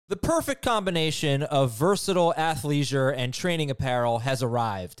The perfect combination of versatile athleisure and training apparel has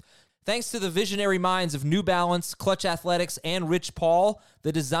arrived. Thanks to the visionary minds of New Balance, Clutch Athletics, and Rich Paul,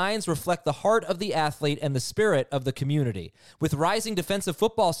 the designs reflect the heart of the athlete and the spirit of the community. With rising defensive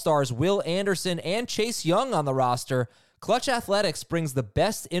football stars Will Anderson and Chase Young on the roster, Clutch Athletics brings the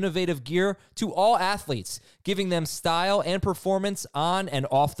best innovative gear to all athletes, giving them style and performance on and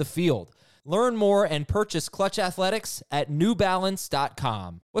off the field. Learn more and purchase Clutch Athletics at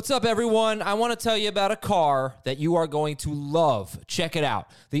newbalance.com. What's up, everyone? I want to tell you about a car that you are going to love. Check it out.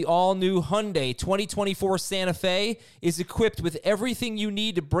 The all-new Hyundai 2024 Santa Fe is equipped with everything you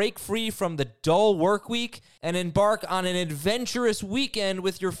need to break free from the dull work week and embark on an adventurous weekend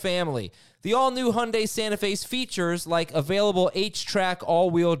with your family. The all-new Hyundai Santa Fe's features like available H-Track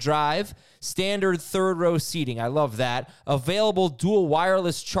all-wheel drive, standard third-row seating, I love that, available dual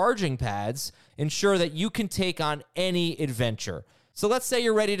wireless charging pads, ensure that you can take on any adventure. So let's say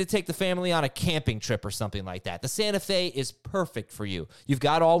you're ready to take the family on a camping trip or something like that. The Santa Fe is perfect for you. You've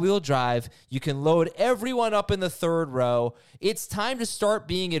got all-wheel drive. You can load everyone up in the third row. It's time to start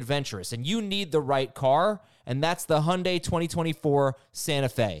being adventurous, and you need the right car, and that's the Hyundai 2024 Santa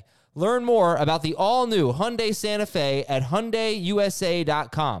Fe. Learn more about the all-new Hyundai Santa Fe at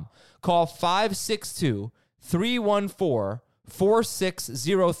HyundaiUSA.com. Call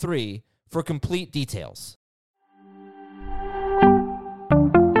 562-314-4603 for complete details.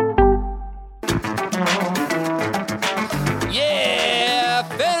 Yeah,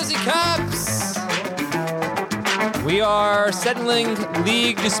 Fantasy Cops! We are settling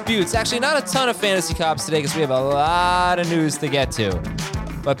league disputes. Actually, not a ton of Fantasy Cops today because we have a lot of news to get to.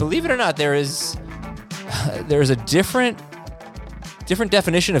 But believe it or not, there is a different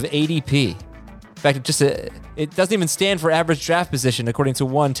definition of ADP. In fact, it doesn't even stand for average draft position, according to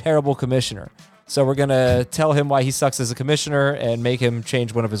one terrible commissioner. So we're going to tell him why he sucks as a commissioner and make him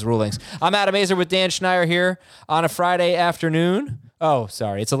change one of his rulings. I'm Adam Azer with Dan Schneier here on a Friday afternoon. Oh,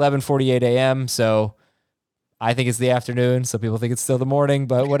 sorry, it's 11:48 a.m., so I think it's the afternoon. Some people think it's still the morning,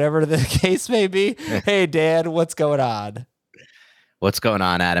 but whatever the case may be. Hey, Dan, what's going on? What's going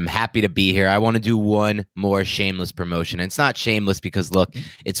on, Adam? Happy to be here. I want to do one more shameless promotion. And it's not shameless because, look,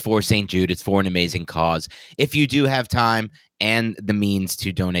 it's for St. Jude. It's for an amazing cause. If you do have time and the means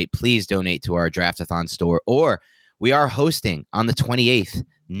to donate, please donate to our Draftathon store. Or we are hosting on the 28th,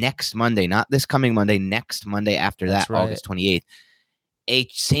 next Monday, not this coming Monday, next Monday after that, right. August 28th, a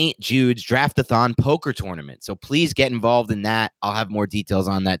St. Jude's Draftathon poker tournament. So please get involved in that. I'll have more details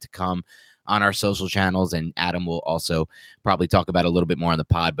on that to come on our social channels, and Adam will also probably talk about it a little bit more on the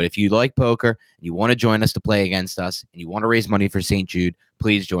pod. But if you like poker and you want to join us to play against us and you want to raise money for St. Jude,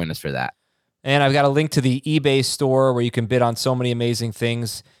 please join us for that. And I've got a link to the eBay store where you can bid on so many amazing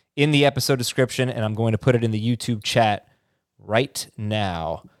things in the episode description, and I'm going to put it in the YouTube chat right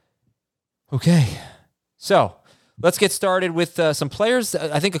now. Okay, so let's get started with some players.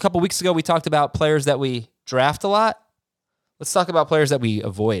 I think a couple weeks ago we talked about players that we draft a lot. Let's talk about players that we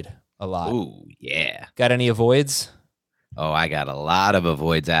avoid a lot. Ooh, yeah. Got any avoids? Oh, I got a lot of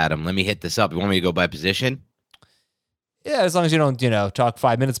avoids, Adam. Let me hit this up. You want me to go by position? Yeah, as long as you don't, talk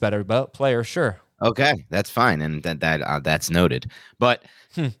 5 minutes about every player, sure. Okay, that's fine, and that's noted. But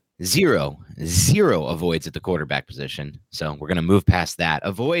zero avoids at the quarterback position, so we're going to move past that.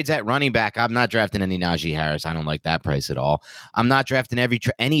 Avoids at running back. I'm not drafting any Najee Harris. I don't like that price at all. I'm not drafting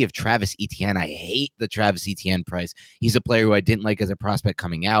any of Travis Etienne. I hate the Travis Etienne price. He's a player who I didn't like as a prospect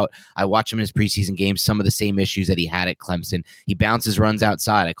coming out. I watch him in his preseason games, some of the same issues that he had at Clemson. He bounces runs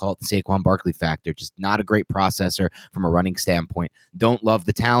outside. I call it the Saquon Barkley factor. Just not a great processor from a running standpoint. Don't love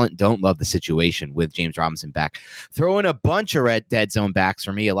the talent. Don't love the situation with James Robinson back. Throw in a bunch of red dead zone backs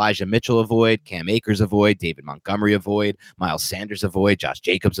for me. Elijah Mitchell avoid, Cam Akers avoid, David Montgomery avoid, Miles Sanders avoid, Josh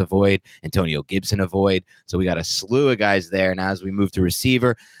Jacobs avoid, Antonio Gibson avoid. So we got a slew of guys there. Now as we move to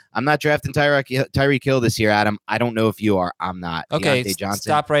receiver, I'm not drafting Tyreek Hill this year, Adam. I don't know if you are. I'm not. Okay, Deontay Johnson,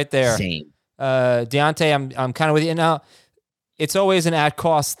 stop right there. Same. Deontay, I'm kind of with you. Now, it's always an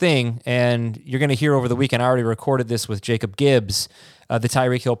at-cost thing, and you're going to hear over the weekend, I already recorded this with Jacob Gibbs, the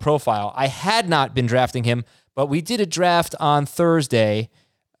Tyreek Hill profile. I had not been drafting him, but we did a draft on Thursday.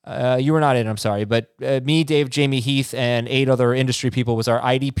 You were not in, I'm sorry, but me, Dave, Jamie Heath, and 8 other industry people was our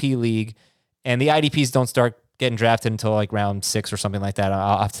IDP league, and the IDPs don't start getting drafted until like round 6 or something like that.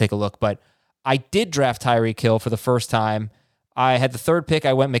 I'll have to take a look, but I did draft Tyreek Hill for the first time. I had the 3rd pick.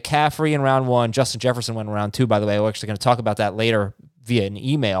 I went McCaffrey in round 1. Justin Jefferson went in round 2, by the way. We're actually going to talk about that later via an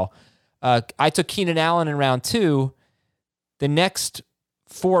email. I took Keenan Allen in round 2. The next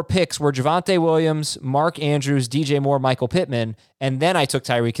 4 picks were Javonte Williams, Mark Andrews, DJ Moore, Michael Pittman, and then I took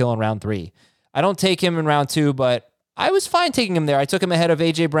Tyreek Hill in round 3. I don't take him in round 2, but I was fine taking him there. I took him ahead of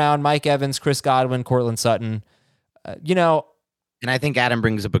A.J. Brown, Mike Evans, Chris Godwin, Cortland Sutton. And I think Adam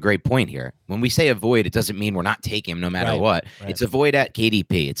brings up a great point here. When we say avoid, it doesn't mean we're not taking him no matter what. Right. It's avoid at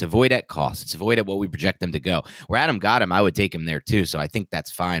KDP. It's avoid at cost. It's avoid at what we project them to go. Where Adam got him, I would take him there too. So I think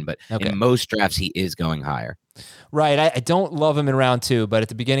that's fine. But in most drafts, he is going higher. Right. I don't love him in round 2, but at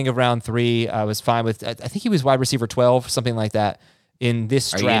the beginning of round 3, I was fine with, I think he was wide receiver 12, something like that in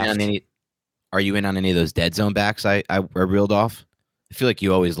this draft. Are you in on any of those dead zone backs I reeled off? I feel like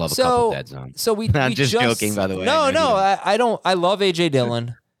you always love a couple dead zones. So I'm just joking, by the way. No, I don't. I love A.J.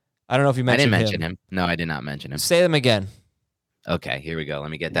 Dillon. I don't know if you mentioned him. I didn't mention him. No, I did not mention him. Say them again. Okay, here we go.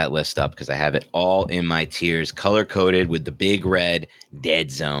 Let me get that list up because I have it all in my tiers, color-coded with the big red dead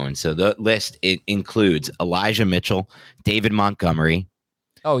zone. So the list, it includes Elijah Mitchell, David Montgomery.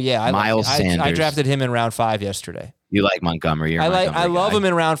 Oh, yeah. Miles Sanders. I drafted him in round 5 yesterday. You like Montgomery? I love him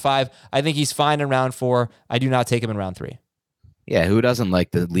in round 5. I think he's fine in round 4. I do not take him in round 3. Yeah, who doesn't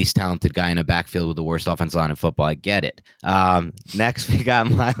like the least talented guy in a backfield with the worst offensive line in football? I get it. Next, we got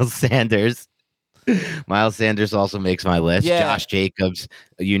Miles Sanders. Miles Sanders also makes my list. Yeah. Josh Jacobs.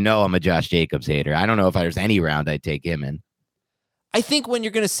 I'm a Josh Jacobs hater. I don't know if there's any round I'd take him in. I think when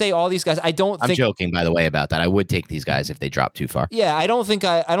you're going to say all these guys, I'm joking, by the way, about that. I would take these guys if they drop too far. Yeah, I don't think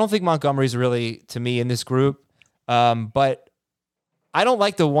Montgomery's really, to me, in this group. But I don't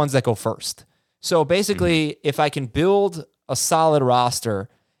like the ones that go first. So basically, if I can build a solid roster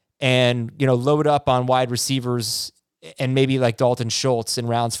and, load up on wide receivers and maybe like Dalton Schultz in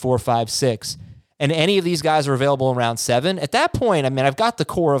rounds 4, 5, 6, and any of these guys are available in round 7, at that point, I've got the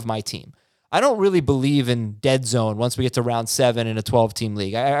core of my team. I don't really believe in dead zone once we get to round 7 in a 12-team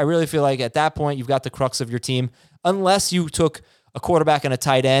league. I really feel like at that point, you've got the crux of your team, unless you took a quarterback and a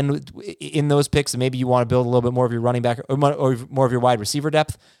tight end in those picks, and maybe you want to build a little bit more of your running back or more of your wide receiver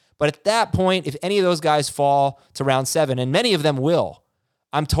depth. But at that point, if any of those guys fall to round 7, and many of them will,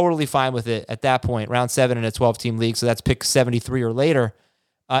 I'm totally fine with it at that point, round 7 in a 12-team league, so that's pick 73 or later.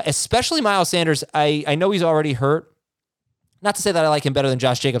 Especially Miles Sanders, I know he's already hurt. Not to say that I like him better than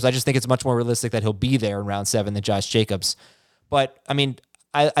Josh Jacobs. I just think it's much more realistic that he'll be there in round 7 than Josh Jacobs. But,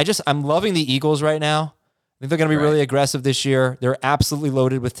 I'm loving the Eagles right now. I think they're going to be really aggressive this year. They're absolutely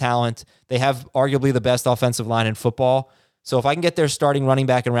loaded with talent. They have arguably the best offensive line in football. So if I can get their starting running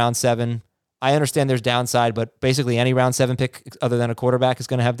back in round 7, I understand there's downside, but basically any round 7 pick other than a quarterback is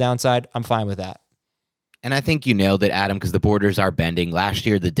going to have downside. I'm fine with that. And I think you nailed it, Adam, because the borders are bending. Last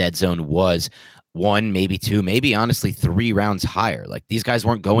year, the dead zone was 1, maybe 2, maybe honestly 3 rounds higher. Like these guys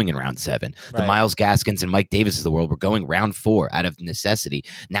weren't going in round 7. The Myles Gaskins and Mike Davis of the world were going round 4 out of necessity.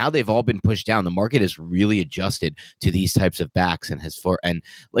 Now they've all been pushed down. The market has really adjusted to these types of backs and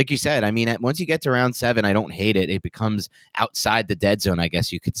like you said, once you get to round 7, I don't hate it. It becomes outside the dead zone, I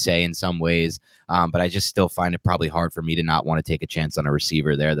guess you could say in some ways. But I just still find it probably hard for me to not want to take a chance on a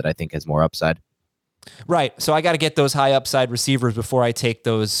receiver there that I think has more upside. Right. So I got to get those high upside receivers before I take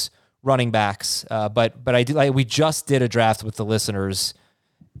those running backs, but we just did a draft with the listeners,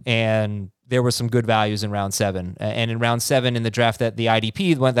 and there were some good values in round 7. And in round 7 in the draft that the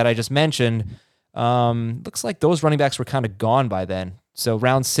IDP one that I just mentioned, looks like those running backs were kind of gone by then. So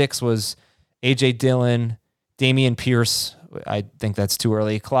round 6 was A.J. Dillon, Dameon Pierce. I think that's too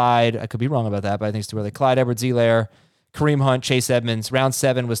early. Clyde, I could be wrong about that, but I think it's too early. Clyde Edwards-Helaire, Kareem Hunt, Chase Edmonds. Round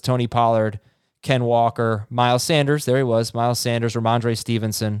 7 was Tony Pollard, Ken Walker, Miles Sanders. There he was, Miles Sanders, Ramondre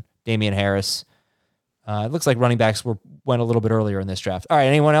Stevenson, Damian Harris. It looks like running backs went a little bit earlier in this draft. All right,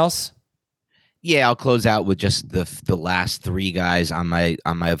 anyone else? Yeah, I'll close out with just the last 3 guys on my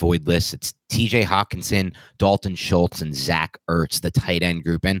avoid list. It's TJ Hawkinson, Dalton Schultz, and Zach Ertz, the tight end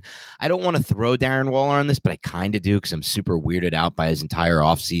group. And I don't want to throw Darren Waller on this, but I kind of do because I'm super weirded out by his entire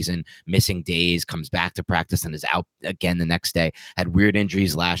offseason, missing days, comes back to practice and is out again the next day. Had weird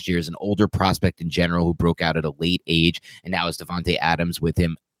injuries last year. Is an older prospect in general who broke out at a late age, and now is Devontae Adams with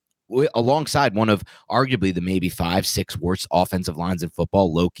him alongside one of arguably the maybe 5, 6 worst offensive lines in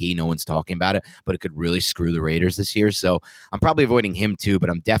football. Low key, no one's talking about it, but it could really screw the Raiders this year. So I'm probably avoiding him too, but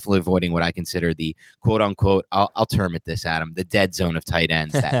I'm definitely avoiding what I consider the quote unquote, I'll term it this, Adam, the dead zone of tight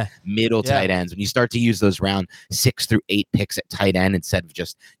ends, that middle tight ends. When you start to use those round 6 through 8 picks at tight end instead of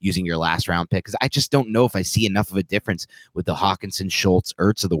just using your last round pick, because I just don't know if I see enough of a difference with the Hawkinson, Schultz,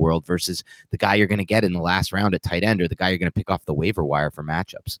 Ertz of the world versus the guy you're going to get in the last round at tight end or the guy you're going to pick off the waiver wire for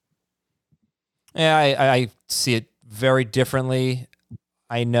matchups. Yeah, I see it very differently.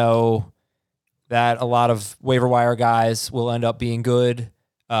 I know that a lot of waiver wire guys will end up being good.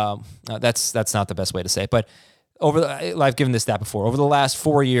 That's not the best way to say it, but I've given this stat before. Over the last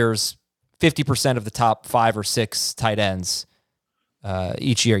 4 years, 50% of the top 5 or 6 tight ends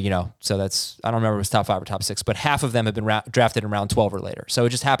each year, so that's, I don't remember if it was top 5 or top 6, but half of them have been drafted in round 12 or later. So it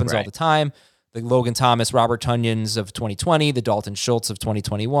just happens all the time. The Logan Thomas, Robert Tunyons of 2020, the Dalton Schultz of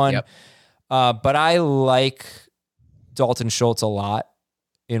 2021. Yep. But I like Dalton Schultz a lot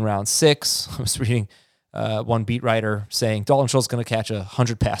in round 6. I was reading one beat writer saying Dalton Schultz is going to catch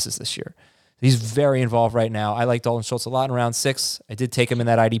 100 passes this year. He's very involved right now. I like Dalton Schultz a lot in round 6. I did take him in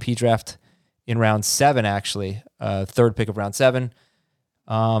that IDP draft in round 7, actually, third pick of round 7.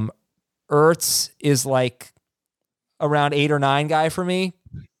 Ertz is like a round 8 or 9 guy for me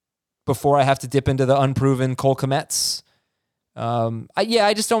before I have to dip into the unproven Cole Kmets.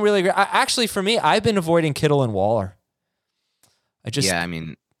 I just don't really agree. Actually, for me, I've been avoiding Kittle and Waller. I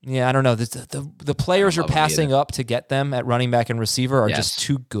don't know. The players you're passing up to get them at running back and receiver are just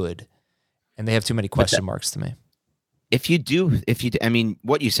too good, and they have too many question marks to me.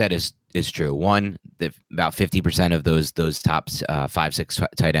 What you said is true. One, about 50% of those top 5-6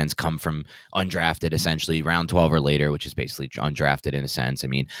 tight ends come from undrafted, essentially round 12 or later, which is basically undrafted in a sense. I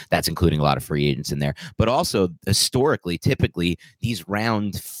mean, that's including a lot of free agents in there. But also, historically, typically, these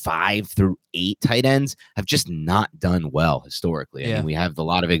round 5 through 8 tight ends have just not done well historically. I mean, we have a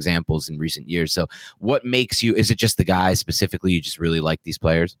lot of examples in recent years. So what makes you, is it just the guys specifically, you just really like these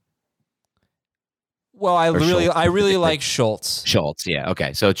players? Well, I really like Schultz. Schultz, yeah.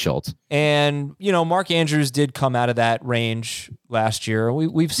 Okay, so it's Schultz. And, Mark Andrews did come out of that range last year.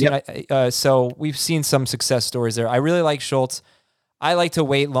 We've seen we've seen some success stories there. I really like Schultz. I like to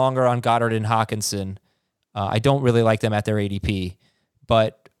wait longer on Goddard and Hawkinson. I don't really like them at their ADP,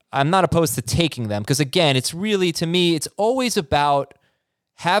 but I'm not opposed to taking them because, again, it's really, to me, it's always about,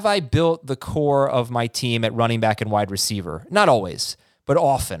 have I built the core of my team at running back and wide receiver? Not always, but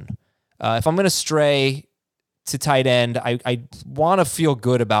often. If I'm going to stray to tight end, I want to feel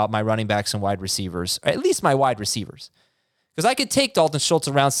good about my running backs and wide receivers, or at least my wide receivers. Because I could take Dalton Schultz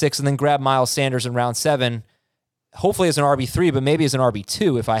in round 6 and then grab Miles Sanders in round 7, hopefully as an RB3, but maybe as an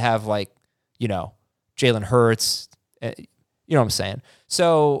RB2 if I have Jalen Hurts. You know what I'm saying?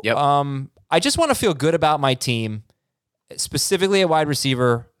 So I just want to feel good about my team, specifically at wide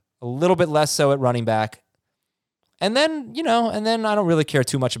receiver, a little bit less so at running back. And then, I don't really care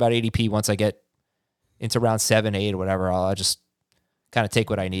too much about ADP once I get into round 7, 8, or whatever. I'll just kind of take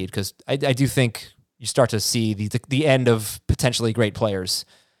what I need because I do think you start to see the end of potentially great players.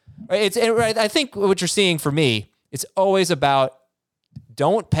 I think what you're seeing for me, it's always about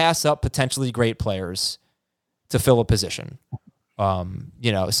don't pass up potentially great players to fill a position.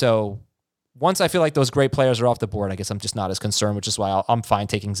 So once I feel like those great players are off the board, I guess I'm just not as concerned, which is why I'm fine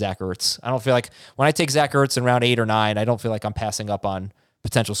taking Zach Ertz. I don't feel like when I take Zach Ertz in round 8 or 9, I don't feel like I'm passing up on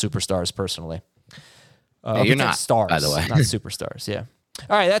potential superstars personally. You're not stars, by the way, not superstars. Yeah.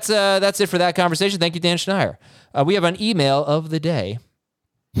 All right, that's it for that conversation. Thank you, Dan Schneier. We have an email of the day,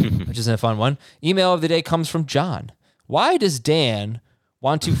 which is a fun one. Email of the day comes from John. Why does Dan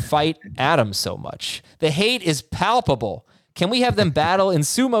want to fight Adam so much? The hate is palpable. Can we have them battle in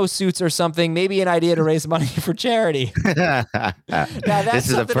sumo suits or something? Maybe an idea to raise money for charity. Now, that's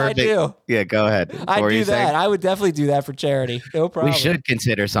something I do. Yeah, go ahead. I do that. I would definitely do that for charity. No problem. We should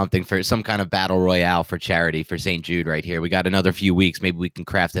consider something for some kind of battle royale for charity for St. Jude right here. We got another few weeks. Maybe we can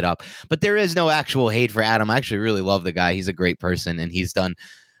craft it up. But there is no actual hate for Adam. I actually really love the guy. He's a great person, and he's done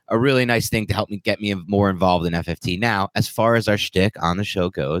a really nice thing to help me get me more involved in FFT. Now, as far as our shtick on the show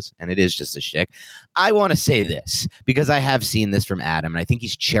goes, and it is just a shtick, I want to say this because I have seen this from Adam, and I think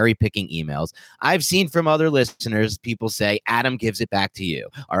he's cherry picking emails. I've seen from other listeners, people say, Adam gives it back to you.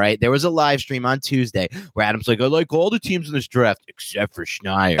 All right. There was a live stream on Tuesday where Adam's like, I like all the teams in this draft except for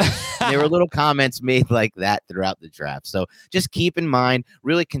Schneier. And there were little comments made like that throughout the draft. So just keep in mind,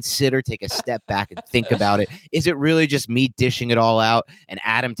 really consider, take a step back and think about it. Is it really just me dishing it all out and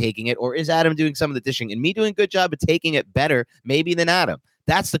Adam taking it, or is Adam doing some of the dishing and me doing a good job of taking it better maybe than Adam?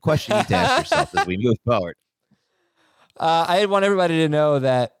 That's the question you need to ask yourself as we move forward. I want everybody to know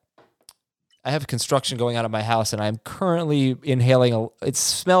that I have construction going on at my house, and I'm currently inhaling. It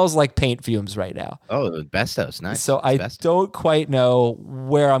smells like paint fumes right now. Oh, Bestos, nice. So I don't quite know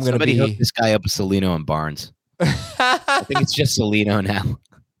where I'm going to be. Somebody hook this guy up with Salino and Barnes. I think it's just Salino now.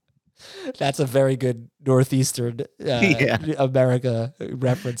 That's a very good Northeastern America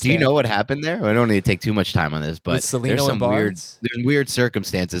reference. Do you know what happened there? I don't need to take too much time on this, but there's some weird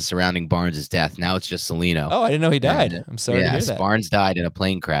circumstances surrounding Barnes' death. Now it's just Salino. Oh, I didn't know he died. I'm sorry to hear that. Barnes died in a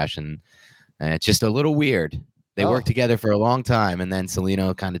plane crash, and it's just a little weird. They worked together for a long time, and then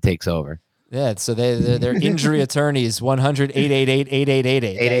Salino kind of takes over. Yeah, so they're injury attorneys.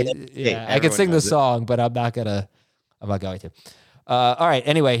 1-888-8888. Yeah, I could sing the song, but I'm not going to. All right.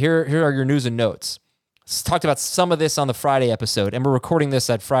 Anyway, here are your news and notes. Talked about some of this on the Friday episode, and we're recording this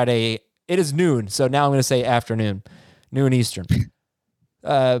at Friday. It is noon, so now I'm going to say afternoon, noon Eastern.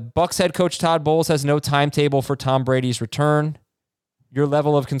 Bucs head coach Todd Bowles has no timetable for Tom Brady's return. Your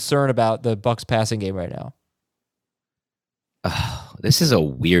level of concern about the Bucs passing game right now? This is a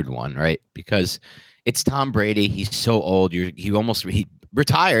weird one, right? Because it's Tom Brady. He's so old. He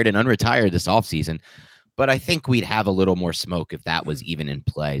retired and unretired this offseason. But I think we'd have a little more smoke if that was even in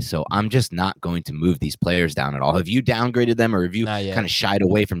play. So I'm just not going to move these players down at all. Have you downgraded them, or have you kind of shied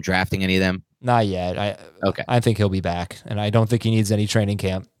away from drafting any of them? Not yet. I think he'll be back, and I don't think he needs any training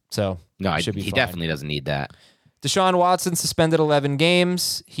camp. So no, he definitely doesn't need that. Deshaun Watson suspended 11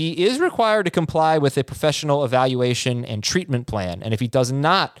 games. He is required to comply with a professional evaluation and treatment plan. And if he does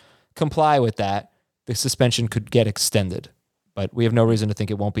not comply with that, the suspension could get extended. But we have no reason to think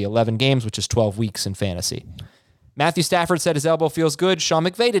it won't be 11 games, which is 12 weeks in fantasy. Matthew Stafford said his elbow feels good. Sean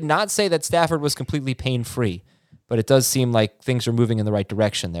McVay did not say that Stafford was completely pain-free, but it does seem like things are moving in the right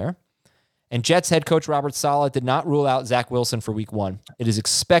direction there. And Jets head coach Robert Saleh did not rule out Zach Wilson for week 1. It is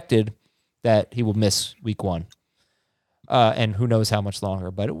expected that he will miss week 1. And who knows how much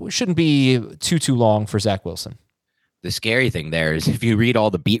longer, but it shouldn't be too long for Zach Wilson. The scary thing there is if you read all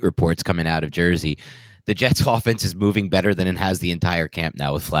the beat reports coming out of Jersey, the Jets offense is moving better than it has the entire camp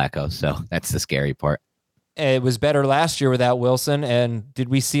now with Flacco. So that's the scary part. It was better last year without Wilson. And did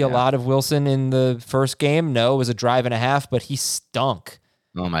we see a lot of Wilson in the first game? No, it was a drive and a half, but he stunk.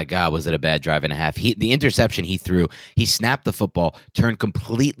 Oh my God, was it a bad drive and a half? The interception he threw, he snapped the football, turned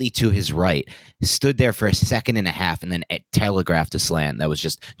completely to his right, stood there for a second and a half, and then telegraphed a slant that was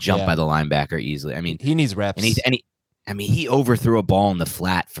just jumped by the linebacker easily. I mean, he needs reps. He overthrew a ball in the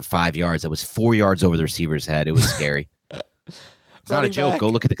flat for 5 yards. That was 4 yards over the receiver's head. It was scary. It's not a joke. Go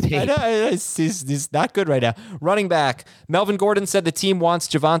look at the tape. He's not good right now. Running back. Melvin Gordon said the team wants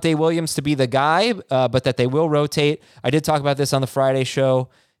Javonte Williams to be the guy, but that they will rotate. I did talk about this on the Friday show.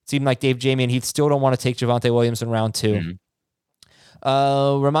 It seemed like Dave, Jamie, and Heath still don't want to take Javonte Williams in round 2. Mm-hmm.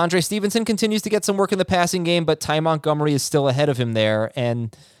 Ramondre Stevenson continues to get some work in the passing game, but Ty Montgomery is still ahead of him there.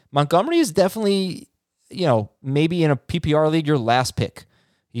 And Montgomery is definitely, maybe in a PPR league, your last pick.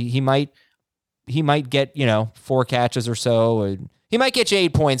 He might get, 4 catches or so. He might get you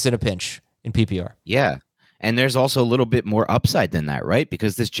 8 points in a pinch in PPR. Yeah. And there's also a little bit more upside than that, right?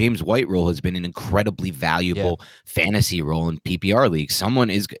 Because this James White role has been an incredibly valuable fantasy role in PPR leagues.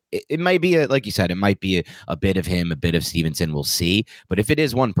 It might be, like you said, it might be a bit of him, a bit of Stevenson. We'll see. But if it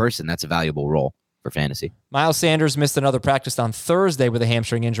is one person, that's a valuable role for fantasy. Miles Sanders missed another practice on Thursday with a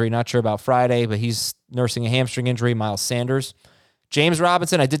hamstring injury. Not sure about Friday, but he's nursing a hamstring injury. Miles Sanders. James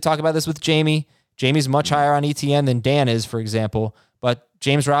Robinson, I did talk about this with Jamie. Jamie's much higher on ETN than Dan is, for example. But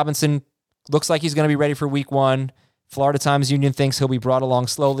James Robinson looks like he's going to be ready for week 1. Florida Times Union thinks he'll be brought along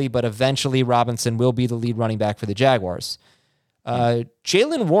slowly, but eventually Robinson will be the lead running back for the Jaguars.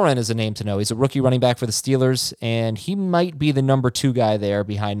 Jaylen Warren is a name to know. He's a rookie running back for the Steelers, and he might be the number 2 guy there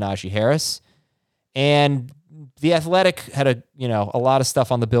behind Najee Harris. And The Athletic had a lot of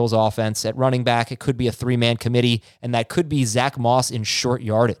stuff on the Bills offense. At running back, it could be a 3-man committee, and that could be Zach Moss in short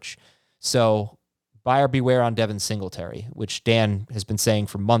yardage. So buyer beware on Devin Singletary, which Dan has been saying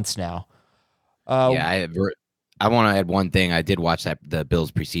for months now. I want to add one thing. I did watch the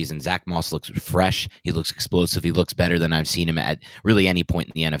Bills preseason. Zach Moss looks fresh. He looks explosive. He looks better than I've seen him at really any point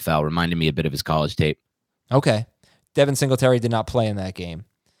in the NFL. Reminded me a bit of his college tape. Okay. Devin Singletary did not play in that game.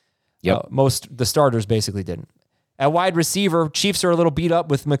 Yep. The starters basically didn't. At wide receiver, Chiefs are a little beat up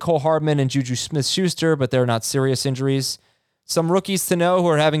with Mecole Hardman and Juju Smith-Schuster, but they're not serious injuries. Some rookies to know who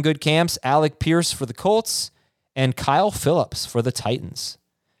are having good camps: Alec Pierce for the Colts and Kyle Phillips for the Titans.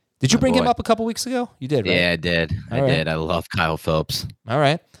 Did you bring him up a couple weeks ago? You did, right? Yeah, I did. I love Kyle Phillips. All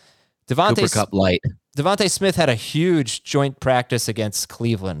right. Cooper Kupp light. Devontae Smith had a huge joint practice against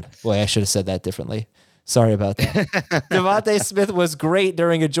Cleveland. Boy, I should have said that differently. Sorry about that. Devontae Smith was great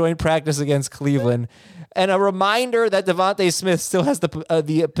during a joint practice against Cleveland. And a reminder that Devontae Smith still has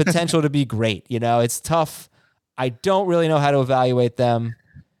the potential to be great. It's tough. I don't really know how to evaluate them.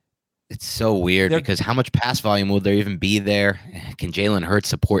 It's so weird because how much pass volume will there even be there? Can Jalen Hurts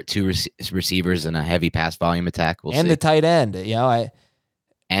support 2 receivers in a heavy pass volume attack? We'll see. The tight end.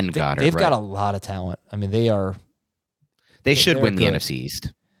 And Goddard. They've got a lot of talent. I mean, They should win the NFC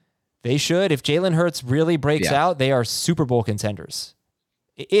East. They should. If Jalen Hurts really breaks out, they are Super Bowl contenders.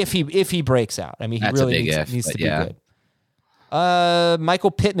 If he breaks out. I mean, he really needs to be good.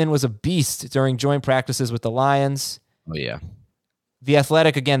 Michael Pittman was a beast during joint practices with the Lions. Oh, yeah. The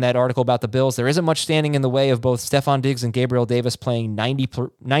Athletic, again, that article about the Bills, there isn't much standing in the way of both Stephon Diggs and Gabriel Davis playing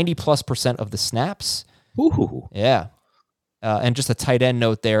 90+% of the snaps. Ooh. Yeah. And just a tight end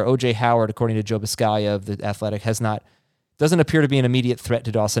note there, O.J. Howard, according to Joe Biscaglia of The Athletic, doesn't appear to be an immediate threat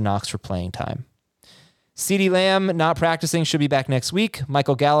to Dawson Knox for playing time. CeeDee Lamb not practicing, should be back next week.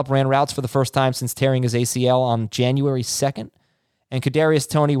 Michael Gallup ran routes for the first time since tearing his ACL on January 2nd. And Kadarius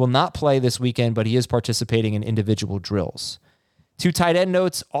Toney will not play this weekend, but he is participating in individual drills. 2 tight end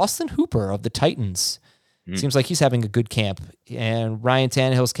notes, Austin Hooper of the Titans. Seems like he's having a good camp. And Ryan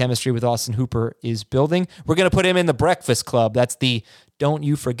Tannehill's chemistry with Austin Hooper is building. We're going to put him in the Breakfast Club. That's the Don't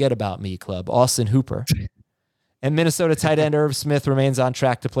You Forget About Me Club, Austin Hooper. And Minnesota tight end Irv Smith remains on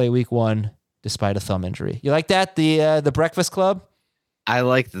track to play week 1 despite a thumb injury. You like that, the Breakfast Club? I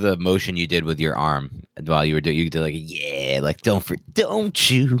like the motion you did with your arm while you were doing. You did like, yeah, like don't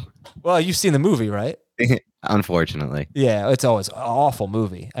you? Well, you've seen the movie, right? Unfortunately, yeah, it's always an awful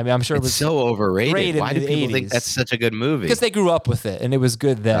movie. I mean, I'm sure it was so overrated. Why do people 80s. think that's such a good movie? Because they grew up with it and it was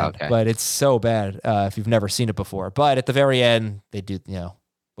good then. Okay. But it's so bad if you've never seen it before. But at the very end, they do.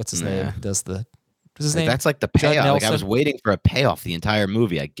 What's his name? What's his name? That's like the payoff. Like I was waiting for a payoff the entire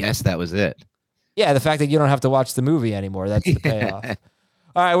movie. I guess that was it. Yeah, the fact that you don't have to watch the movie anymore. That's the payoff.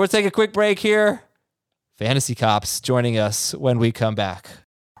 All right, we'll take a quick break here. Fantasy Cops joining us when we come back.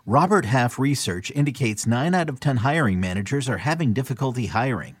 Robert Half research indicates 9 out of 10 hiring managers are having difficulty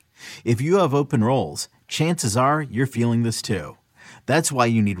hiring. If you have open roles, chances are you're feeling this too. That's why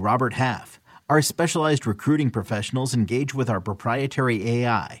you need Robert Half. Our specialized recruiting professionals engage with our proprietary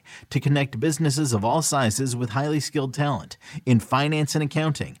AI to connect businesses of all sizes with highly skilled talent in finance and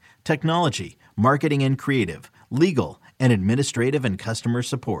accounting, technology, marketing and creative, legal, and administrative and customer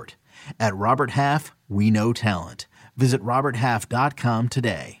support. At Robert Half, we know talent. Visit roberthalf.com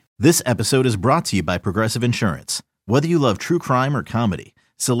today. This episode is brought to you by Progressive Insurance. Whether you love true crime or comedy,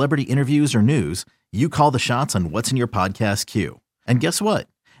 celebrity interviews or news, you call the shots on what's in your podcast queue. And guess what?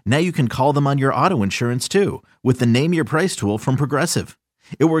 Now you can call them on your auto insurance too with the Name Your Price tool from Progressive.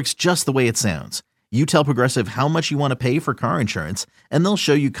 It works just the way it sounds. You tell Progressive how much you want to pay for car insurance, and they'll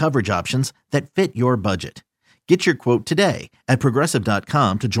show you coverage options that fit your budget. Get your quote today at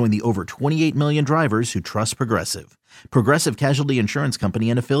Progressive.com to join the over 28 million drivers who trust Progressive. Progressive Casualty Insurance Company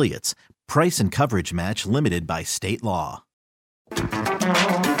and Affiliates. Price and coverage match limited by state law.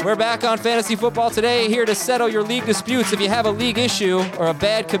 We're back on Fantasy Football today, here to settle your league disputes. If you have a league issue or a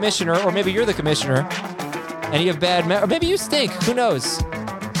bad commissioner, or maybe you're the commissioner and you have or maybe you stink, who knows?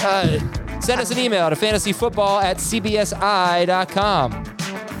 Send us an email to fantasyfootball@cbsi.com.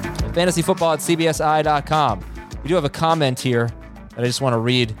 Fantasyfootball@cbsi.com. We do have a comment here that I just want to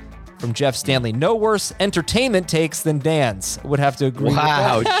read from Jeff Stanley. No worse entertainment takes than Dan's. Would have to agree.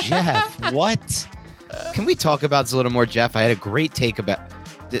 Wow, with that. Jeff, what? Can we talk about this a little more, Jeff? I had a great take about.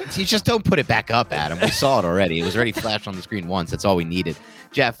 You just don't put it back up, Adam. We saw it already. It was already flashed on the screen once. That's all we needed.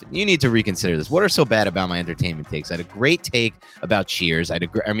 Jeff, you need to reconsider this. What are so bad about my entertainment takes? I had a great take about Cheers.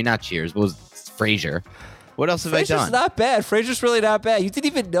 Not Cheers. What was Frasier? What else have I done? Frasier's not bad. Frasier's really not bad. You didn't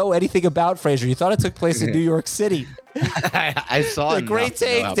even know anything about Frasier. You thought it took place in New York City. I saw it. Great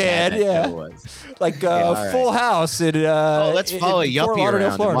take, Dan. Yeah. Like Full House. And, let's follow Yuppie around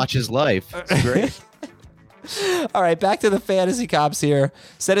and watch his life. It's great. All right, back to the Fantasy Cops here.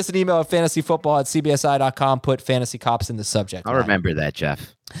 Send us an email at fantasyfootball@cbsi.com. Put Fantasy Cops in the subject. I'll remember that,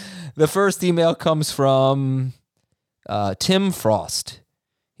 Jeff. The first email comes from Tim Frost.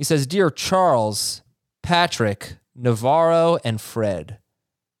 He says, Dear Charles, Patrick, Navarro, and Fred.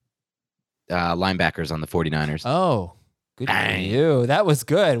 Linebackers on the 49ers. Oh, good for you. That was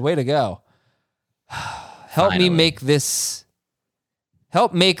good. Way to go. Help make this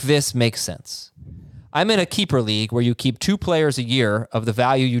make sense. I'm in a keeper league where you keep 2 players a year of the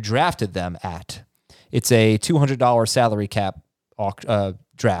value you drafted them at. It's a $200 salary cap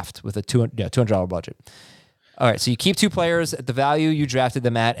draft with a $200 budget. All right, so you keep 2 players at the value you drafted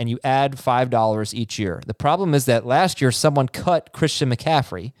them at, and you add $5 each year. The problem is that last year someone cut Christian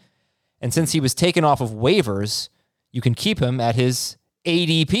McCaffrey, and since he was taken off of waivers, you can keep him at his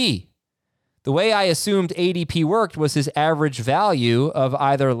ADP. The way I assumed ADP worked was his average value of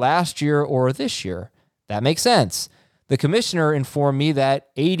either last year or this year. That makes sense. The commissioner informed me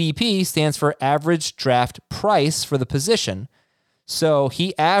that ADP stands for average draft price for the position. So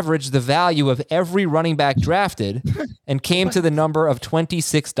he averaged the value of every running back drafted and came to the number of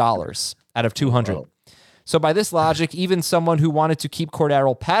 $26 out of 200. Whoa. So by this logic, even someone who wanted to keep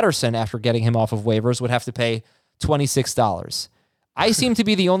Cordarrelle Patterson after getting him off of waivers would have to pay $26. I seem to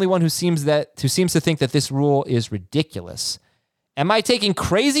be the only one who seems to think that this rule is ridiculous. Am I taking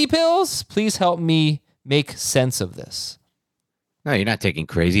crazy pills? Please help me make sense of this. No, you're not taking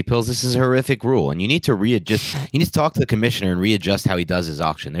crazy pills. This is a horrific rule, and you need to readjust. You need to talk to the commissioner and readjust how he does his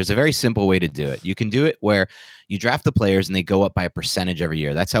auction. There's a very simple way to do it. You can do it where you draft the players and they go up by a percentage every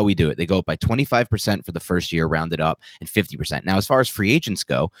year. That's how we do it. They go up by 25% for the first year, rounded up, and 50%. Now, as far as free agents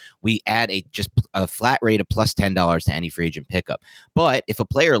go, we add just a flat rate of plus $10 to any free agent pickup. But if a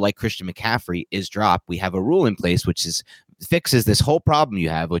player like Christian McCaffrey is dropped, we have a rule in place which fixes this whole problem you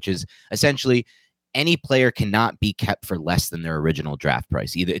have, which is essentially any player cannot be kept for less than their original draft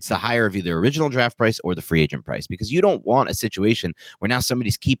price. Either it's the higher of either original draft price or the free agent price, because you don't want a situation where now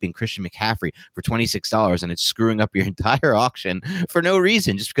somebody's keeping Christian McCaffrey for $26 and it's screwing up your entire auction for no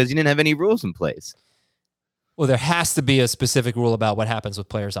reason, just because you didn't have any rules in place. Well, there has to be a specific rule about what happens with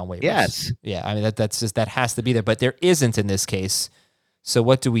players on waivers. Yes. Yeah, I mean, that has to be there, but there isn't in this case. So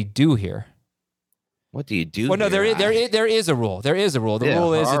what do we do here? What do you do? Well, no, there is a rule. There is a rule. The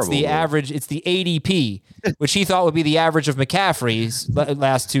rule is it's the average. It's the ADP, which he thought would be the average of McCaffrey's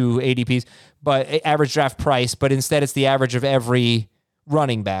last two ADPs, but average draft price. But instead, it's the average of every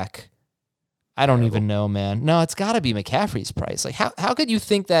running back. I don't even know, man. No, it's got to be McCaffrey's price. Like, how could you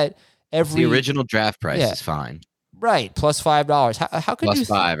think that the original draft price is fine, right? Plus $5. How could plus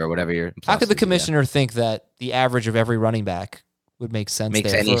 $5 or whatever how could the commissioner think that the average of every running back would make sense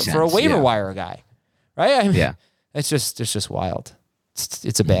for a waiver wire guy? Right? I mean, it's just wild.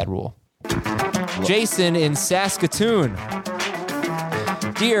 It's a bad rule. Jason in Saskatoon.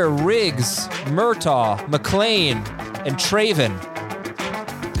 Dear Riggs, Murtaugh, McLean, and Traven.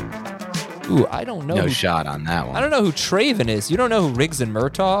 Ooh, I don't know. No shot on that one. I don't know who Traven is. You don't know who Riggs and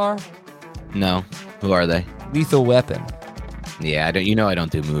Murtaugh are? No. Who are they? Lethal Weapon. Yeah, I don't. You know I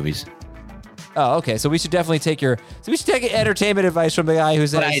don't do movies. Oh, okay. So we should definitely take entertainment advice from the guy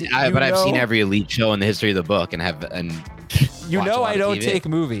who's. But I've seen every elite show in the history of the book and I don't take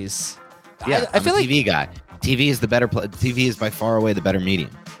movies. Yeah, I feel I'm a like TV guy. TV is the better. TV is by far away the better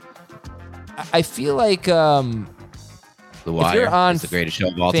medium. I feel like The Wire is the greatest show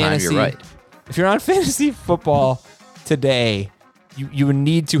of all time. You're right. If you're on fantasy football today, you would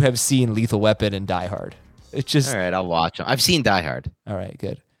need to have seen Lethal Weapon and Die Hard. It's just all right. I'll watch them. I've seen Die Hard. All right,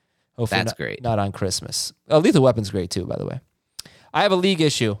 good. Hopefully That's great. Not on Christmas. Oh, Lethal Weapon's great too, by the way. I have a league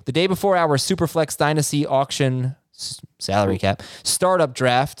issue. The day before our Superflex Dynasty auction salary cap startup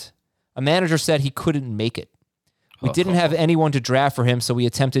draft, a manager said he couldn't make it. We didn't have anyone to draft for him, so we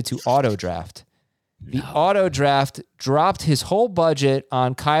attempted to auto draft. The auto draft dropped his whole budget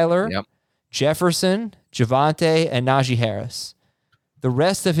on Kyler, Jefferson, Javonte, and Najee Harris. The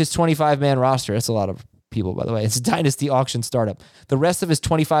rest of his 25-man roster, that's a lot of people, by the way. It's a dynasty auction startup. The rest of his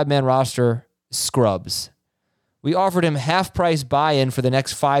 25-man roster, scrubs. We offered him half-price buy-in for the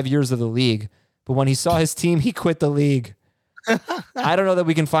next 5 years of the league, but when he saw his team, he quit the league. I don't know that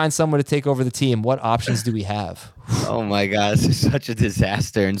we can find someone to take over the team. What options do we have? Oh my God, this is such a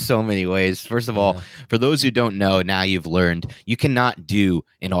disaster in so many ways. First of all, for those who don't know, now you've learned you cannot do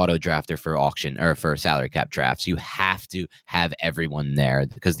an auto drafter for auction or for salary cap drafts. You have to have everyone there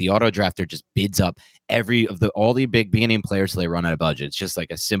because the auto drafter just bids up all the big beginning players so they run out of budget. It's just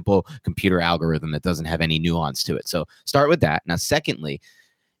like a simple computer algorithm that doesn't have any nuance to it. So start with that. Now, secondly,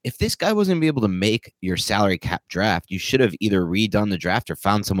 if this guy wasn't going to be able to make your salary cap draft, you should have either redone the draft or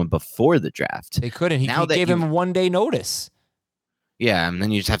found someone before the draft. They couldn't. He gave him 1 day notice. Yeah, and then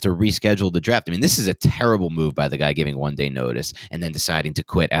you just have to reschedule the draft. I mean, this is a terrible move by the guy giving 1 day notice and then deciding to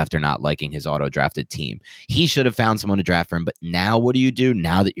quit after not liking his auto-drafted team. He should have found someone to draft for him, but now what do you do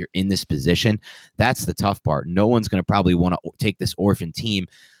now that you're in this position? That's the tough part. No one's going to probably want to take this orphan team.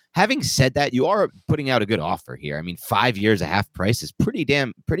 Having said that, you are putting out a good offer here. I mean, 5 years at half price is pretty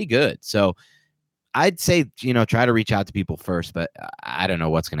good. So I'd say, try to reach out to people first, but I don't know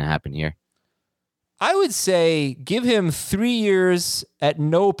what's going to happen here. I would say give him 3 years at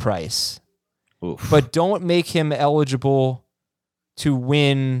no price, Oof. but don't make him eligible to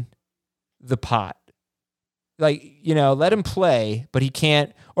win the pot. Like, let him play, but he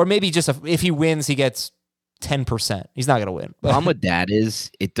can't, or maybe just if he wins, he gets 10%. He's not going to win. Problem with that is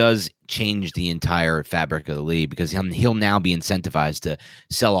it does change the entire fabric of the league because he'll now be incentivized to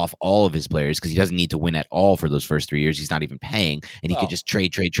sell off all of his players because he doesn't need to win at all for those first 3 years. He's not even paying, and he could just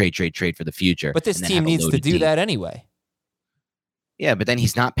trade for the future. But this team needs to do that anyway. Yeah, but then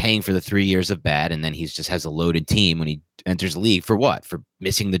he's not paying for the 3 years of bad, and then he just has a loaded team when he enters the league for what? For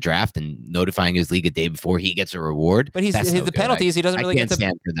missing the draft and notifying his league a day before he gets a reward. But the penalty is he doesn't really get to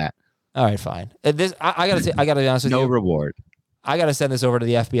stand for that. All right, fine. I gotta be honest with you. No reward. I gotta send this over to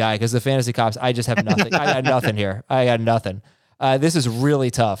the FBI because the fantasy cops. I just have nothing. I got nothing here. I got nothing. This is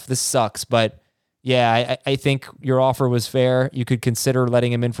really tough. This sucks, but yeah, I think your offer was fair. You could consider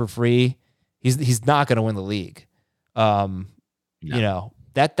letting him in for free. He's not going to win the league. No.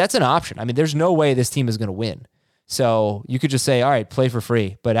 That's an option. I mean, there's no way this team is going to win. So you could just say, all right, play for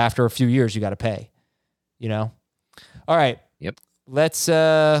free, but after a few years, you got to pay. All right. Yep. Let's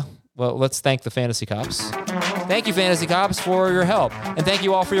thank the Fantasy Cops. Thank you, Fantasy Cops, for your help. And thank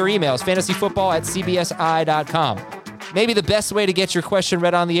you all for your emails, fantasyfootball@cbsi.com. Maybe the best way to get your question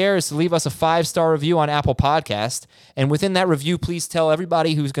read on the air is to leave us a 5-star review on Apple Podcast. And within that review, please tell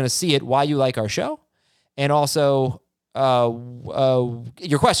everybody who's going to see it why you like our show. And also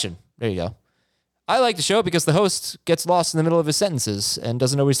your question. There you go. I like the show because the host gets lost in the middle of his sentences and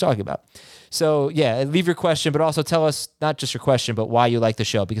doesn't know what he's talking about. So, yeah, leave your question, but also tell us not just your question, but why you like the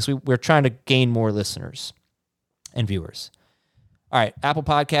show, because we're trying to gain more listeners and viewers. All right, Apple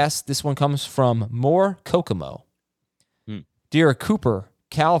Podcasts. This one comes from More Kokomo. Dear Cooper,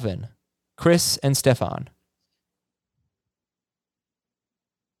 Calvin, Chris, and Stefan.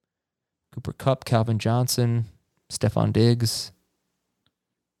 Cooper Kupp, Calvin Johnson, Stefan Diggs.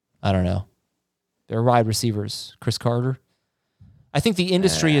 I don't know. They're wide receivers. Chris Carter. I think the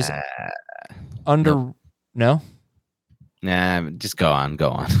industry is under... No? Nah, just go on.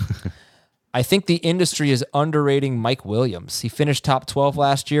 I think the industry is underrating Mike Williams. He finished top 12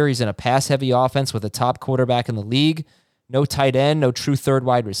 last year. He's in a pass-heavy offense with a top quarterback in the league. No tight end, no true third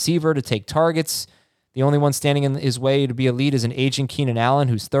wide receiver to take targets. The only one standing in his way to be elite is an aging Keenan Allen,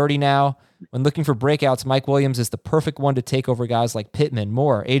 who's 30 now. When looking for breakouts, Mike Williams is the perfect one to take over guys like Pittman,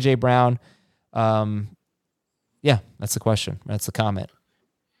 Moore, A.J. Brown. Yeah, that's the question. That's the comment.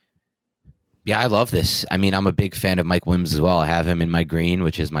 Yeah, I love this. I mean, I'm a big fan of Mike Williams as well. I have him in my green,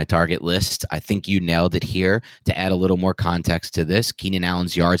 which is my target list. I think you nailed it here. To add a little more context to this, Keenan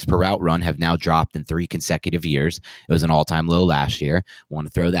Allen's yards per route run have now dropped in 3 consecutive years. It was an all-time low last year. Want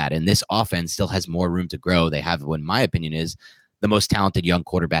to throw that in. This offense still has more room to grow. They have what, in my opinion, is the most talented young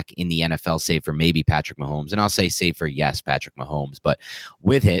quarterback in the NFL, save for maybe Patrick Mahomes. And I'll say save for, yes, Patrick Mahomes. But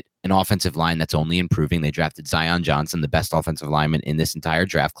with it, an offensive line that's only improving. They drafted Zion Johnson, the best offensive lineman in this entire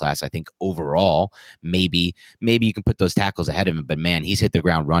draft class. I think overall, maybe you can put those tackles ahead of him. But, man, he's hit the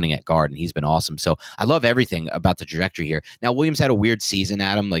ground running at guard, and he's been awesome. So I love everything about the trajectory here. Now, Williams had a weird season,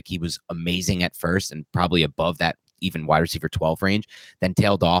 Adam. Like, he was amazing at first and probably above that even wide receiver 12 range, then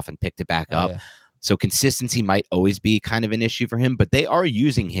tailed off and picked it back up. Yeah. So consistency might always be kind of an issue for him, but they are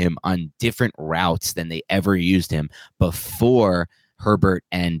using him on different routes than they ever used him before Herbert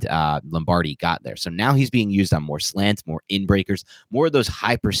and Lombardi got there. So now he's being used on more slants, more in-breakers, more of those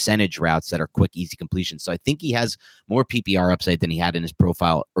high percentage routes that are quick, easy completions. So I think he has more PPR upside than he had in his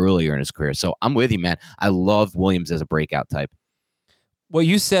profile earlier in his career. So I'm with you, man. I love Williams as a breakout type. What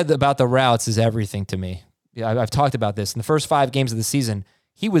you said about the routes is everything to me. Yeah, I've talked about this. In the first 5 games of the season,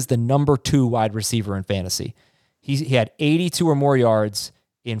 he was the number 2 wide receiver in fantasy. He had 82 or more yards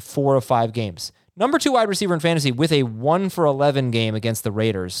in 4 of 5 games. Number 2 wide receiver in fantasy with a 1-for-11 game against the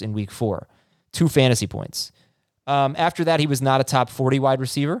Raiders in week 4. 2 fantasy points. After that, he was not a top 40 wide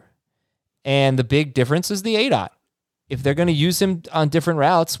receiver. And the big difference is the ADOT. If they're going to use him on different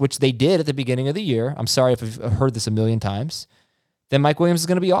routes, which they did at the beginning of the year, I'm sorry if I've heard this a million times, then Mike Williams is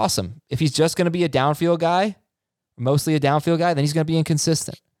going to be awesome. If he's just going to be a downfield guy, mostly a downfield guy, then he's going to be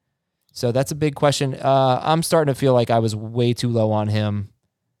inconsistent. So that's a big question. I'm starting to feel like I was way too low on him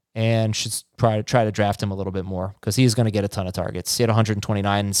and should try to draft him a little bit more because he's going to get a ton of targets. He had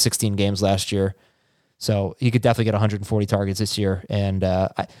 129 in 16 games last year. So he could definitely get 140 targets this year. And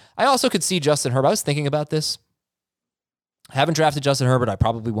I also could see Justin Herbert. I was thinking about this. I haven't drafted Justin Herbert. I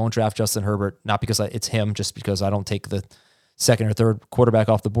probably won't draft Justin Herbert, not because it's him, just because I don't take the second or third quarterback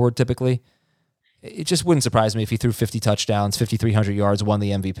off the board typically. It just wouldn't surprise me if he threw 50 touchdowns, 5,300 yards, won the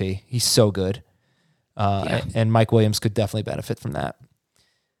MVP. He's so good. And Mike Williams could definitely benefit from that.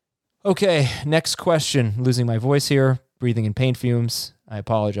 Okay, next question. Losing my voice here, breathing in paint fumes. I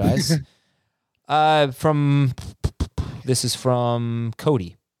apologize. This is from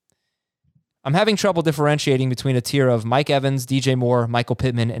Cody. I'm having trouble differentiating between a tier of Mike Evans, DJ Moore, Michael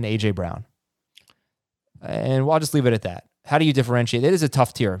Pittman, and A.J. Brown. And I'll just leave it at that. How do you differentiate? It is a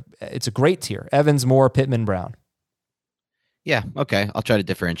tough tier. It's a great tier. Evans, Moore, Pittman, Brown. Yeah, okay. I'll try to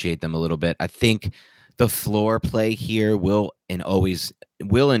differentiate them a little bit. I think the floor play here will and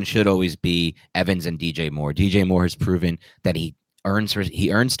should always be Evans and DJ Moore. DJ Moore has proven that he earns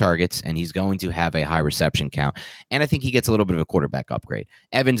targets and he's going to have a high reception count. And I think he gets a little bit of a quarterback upgrade.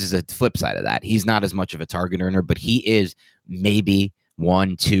 Evans is a flip side of that. He's not as much of a target earner, but he is maybe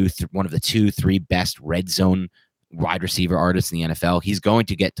one of the 2-3 best red zone wide receiver artists in the NFL. He's going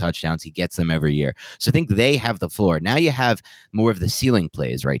to get touchdowns. He gets them every year. So I think they have the floor. Now you have more of the ceiling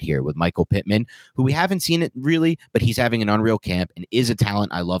plays right here with Michael Pittman, who we haven't seen it really, but he's having an unreal camp and is a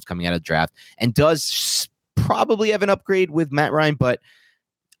talent I love coming out of the draft and does probably have an upgrade with Matt Ryan, but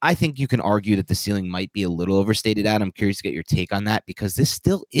I think you can argue that the ceiling might be a little overstated. Adam, I'm curious to get your take on that because this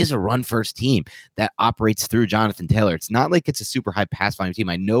still is a run-first team that operates through Jonathan Taylor. It's not like it's a super high pass volume team.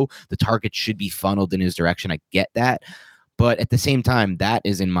 I know the target should be funneled in his direction. I get that. But at the same time, that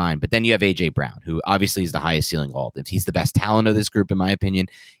is in mind. But then you have A.J. Brown, who obviously is the highest ceiling all. If he's the best talent of this group, in my opinion.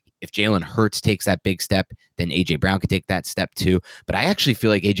 If Jalen Hurts takes that big step, then A.J. Brown could take that step too. But I actually feel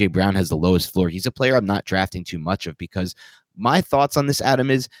like A.J. Brown has the lowest floor. He's a player I'm not drafting too much of because my thoughts on this,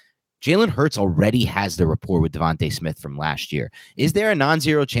 Adam, is Jalen Hurts already has the rapport with Devontae Smith from last year. Is there a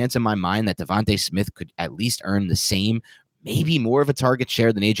non-zero chance in my mind that Devontae Smith could at least earn the same, maybe more of a target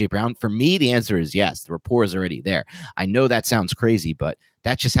share than A.J. Brown? For me, the answer is yes. The rapport is already there. I know that sounds crazy, but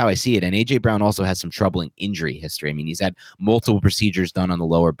that's just how I see it. And A.J. Brown also has some troubling injury history. I mean, he's had multiple procedures done on the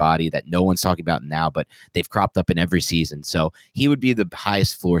lower body that no one's talking about now, but they've cropped up in every season. So he would be the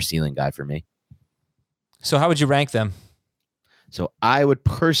highest floor ceiling guy for me. So how would you rank them? So I would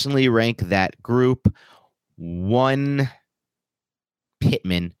personally rank that group 1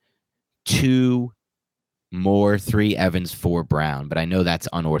 Pittman, 2 Moore, 3 Evans, 4 Brown. But I know that's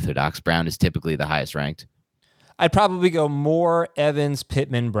unorthodox. Brown is typically the highest ranked. I'd probably go Moore, Evans,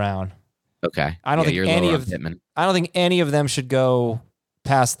 Pittman, Brown. Okay. I don't think any of Pittman. I don't think any of them should go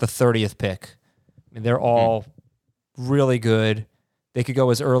past the 30th pick. I mean, they're all really good. They could go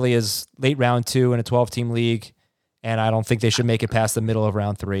as early as late round 2 in a 12-team league. And I don't think they should make it past the middle of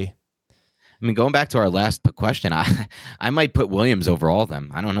round 3. I mean, going back to our last question, I might put Williams over all of them.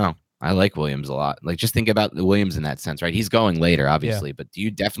 I don't know. I like Williams a lot. Like, just think about the Williams in that sense, right? He's going later, obviously, Yeah. but do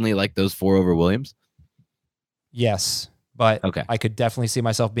you definitely like those 4 over Williams? Yes, but Okay. I could definitely see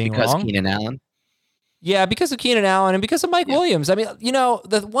myself being because wrong. Keenan Allen? Yeah, because of Keenan Allen and because of Mike Williams. I mean,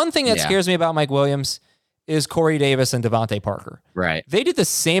 the one thing that scares me about Mike Williams is Corey Davis and Devontae Parker. Right. They did the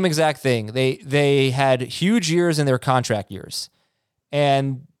same exact thing. They had huge years in their contract years,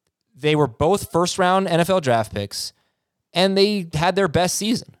 and they were both first-round NFL draft picks, and they had their best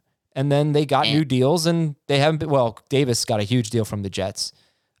season. And then they got new deals, and they haven't been, well, Davis got a huge deal from the Jets.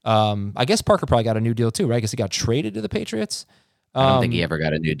 I guess Parker probably got a new deal too, right? I guess he got traded to the Patriots. I don't think he ever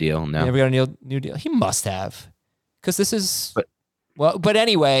got a new deal, no. He never got a new deal. He must have, because this is... But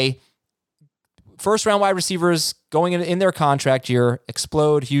anyway... First-round wide receivers going in their contract year,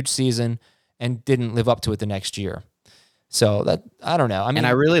 explode, huge season, and didn't live up to it the next year. So that, I don't know. I mean, and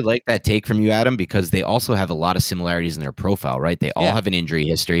I really like that take from you, Adam, because they also have a lot of similarities in their profile, right? They all have an injury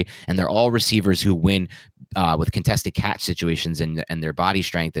history, and they're all receivers who win with contested catch situations and their body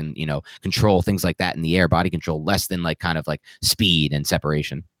strength and, control, things like that in the air, body control, less than like kind of like speed and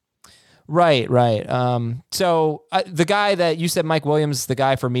separation. Right. So the guy that you said, Mike Williams, the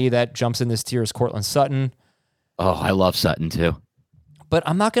guy for me that jumps in this tier is Cortland Sutton. Oh, I love Sutton too. But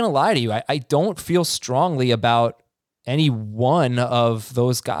I'm not going to lie to you. I don't feel strongly about any one of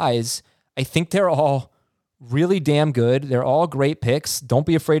those guys. I think they're all really damn good. They're all great picks. Don't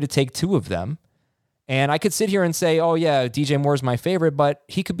be afraid to take 2 of them. And I could sit here and say, oh yeah, DJ Moore's my favorite, but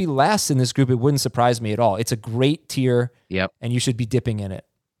he could be last in this group. It wouldn't surprise me at all. It's a great tier. Yep. And you should be dipping in it.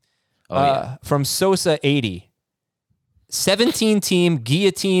 From Sosa 80, 17-team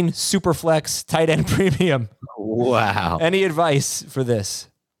guillotine superflex tight end premium. Wow. Any advice for this?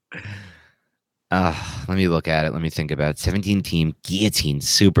 Let me look at it. Let me think about it. 17-team guillotine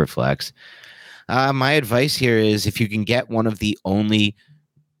superflex. My advice here is if you can get one of the only,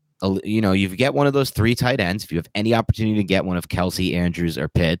 you get one of those 3 tight ends. If you have any opportunity to get one of Kelsey, Andrews, or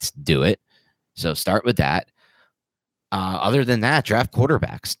Pitts, do it. So start with that. Other than that, draft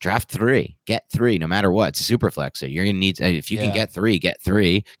quarterbacks. Draft 3. Get 3, no matter what. It's a super flex. So you're going to need, if you can get 3, get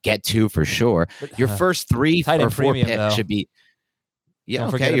 3. Get 2 for sure. But, your first 3 or 4 picks should be. Yeah,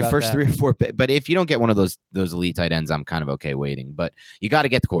 okay. Your first 3 or 4 picks. But if you don't get one of those elite tight ends, I'm kind of okay waiting. But you got to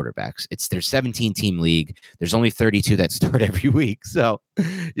get the quarterbacks. There's 17-team league. There's only 32 that start every week. So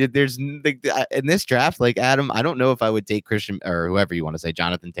there's in this draft, like Adam, I don't know if I would take Christian or whoever you want to say,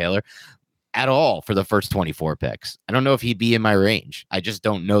 Jonathan Taylor, at all for the first 24 picks. I don't know if he'd be in my range. I just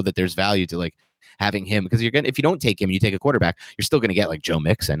don't know that there's value to like having him because if you don't take him, you take a quarterback, you're still going to get like Joe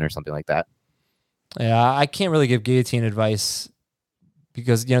Mixon or something like that. Yeah, I can't really give guillotine advice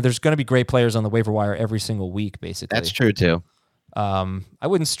because there's going to be great players on the waiver wire every single week, basically. That's true too. I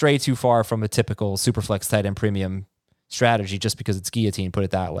wouldn't stray too far from a typical superflex tight end premium strategy just because it's guillotine, put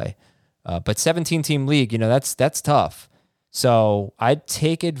it that way. But 17-team league, that's tough. So I'd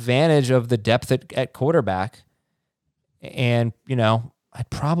take advantage of the depth at quarterback. And, I'd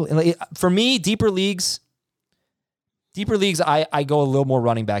probably, for me, deeper leagues, I go a little more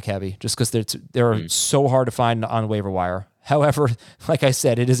running back heavy just because they're so hard to find on waiver wire. However, like I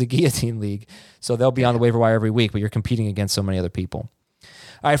said, it is a guillotine league, so they'll be on the waiver wire every week, but you're competing against so many other people.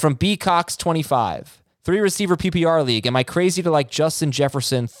 All right, from B Cox 25, 3-receiver PPR league. Am I crazy to like Justin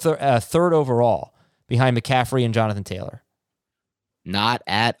Jefferson third overall behind McCaffrey and Jonathan Taylor? Not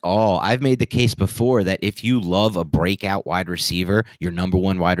at all. I've made the case before that if you love a breakout wide receiver, your number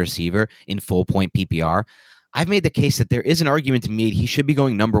one wide receiver in full point PPR, I've made the case that there is an argument to be made he should be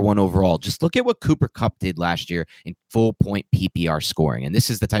going number one overall. Just look at what Cooper Kupp did last year in full point PPR scoring. And this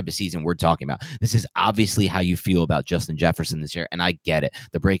is the type of season we're talking about. This is obviously how you feel about Justin Jefferson this year. And I get it.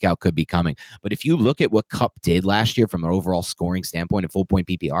 The breakout could be coming. But if you look at what Kupp did last year from an overall scoring standpoint in full point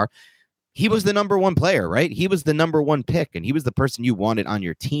PPR, he was the number one player, right? He was the number one pick, and he was the person you wanted on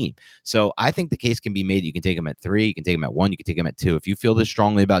your team. So I think the case can be made. You can take him at 3, you can take him at 1, you can take him at 2. If you feel this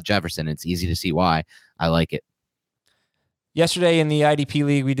strongly about Jefferson, it's easy to see why. I like it. Yesterday in the IDP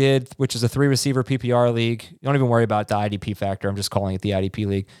league we did, which is a 3-receiver PPR league. Don't even worry about the IDP factor. I'm just calling it the IDP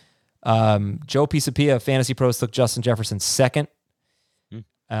league. Joe Pisapia of Fantasy Pros took Justin Jefferson second.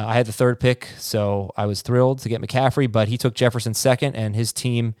 I had the third pick, so I was thrilled to get McCaffrey, but he took Jefferson second, and his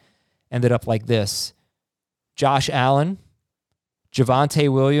team ended up like this: Josh Allen, Javonte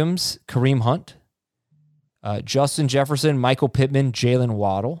Williams, Kareem Hunt, Justin Jefferson, Michael Pittman, Jalen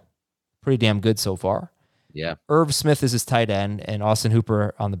Waddle. Pretty damn good so far. Yeah. Irv Smith is his tight end, and Austin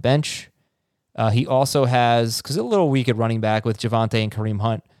Hooper on the bench. He also has, because a little weak at running back with Javonte and Kareem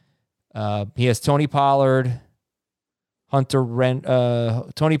Hunt, he has Tony Pollard,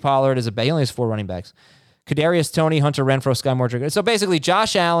 Tony Pollard is he only has 4 running backs. Kadarius Toney, Hunter Renfrow, Sky Moore. So basically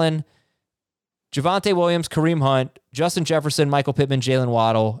Josh Allen, Javonte Williams, Kareem Hunt, Justin Jefferson, Michael Pittman, Jalen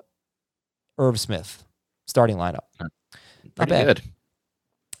Waddle, Irv Smith. Starting lineup. Not bad. Good.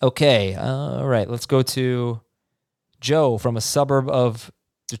 Okay. All right. Let's go to Joe from a suburb of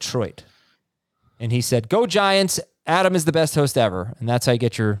Detroit. And he said, "Go Giants. Adam is the best host ever." And that's how you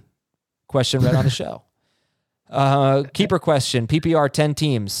get your question read on the show. Keeper question. PPR 10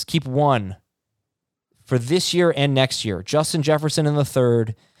 teams. Keep 1 for this year and next year. Justin Jefferson in the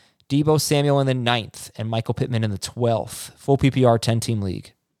 3rd. Deebo Samuel in the 9th, and Michael Pittman in the 12th. Full PPR 10-team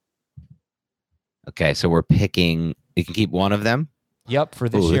league. Okay, so we're picking. You can keep one of them. Yep, for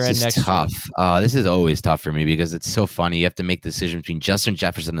this year and next year. Tough. This is always tough for me because it's so funny. You have to make the decision between Justin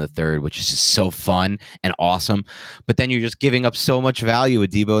Jefferson in the 3rd, which is just so fun and awesome. But then you're just giving up so much value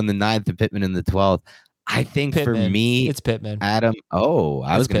with Deebo in the 9th and Pittman in the 12th. I think Pittman. For me, it's Pittman. Adam. Oh,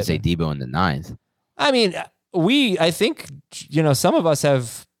 I was going to say Deebo in the 9th. I mean, I think, some of us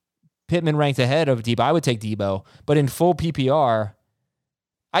have Pittman ranked ahead of Deebo. I would take Deebo, but in full PPR,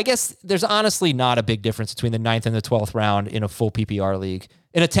 I guess there's honestly not a big difference between the 9th and the 12th round in a full PPR league,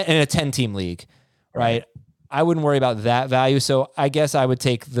 in a 10-team league, right? I wouldn't worry about that value. So I guess I would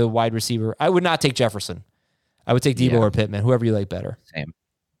take the wide receiver. I would not take Jefferson. I would take Deebo or Pittman, whoever you like better. Same.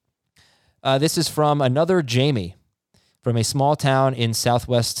 This is from another Jamie from a small town in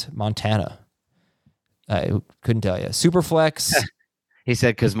southwest Montana. I couldn't tell you. Superflex. He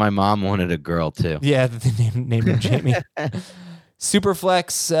said, because my mom wanted a girl too. Yeah, they named him Jamie.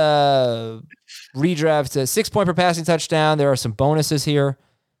 Superflex redraft, 6-point per passing touchdown. There are some bonuses here.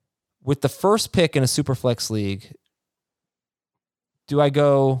 With the first pick in a Superflex league, do I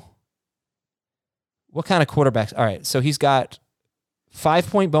go? What kind of quarterbacks? All right, so he's got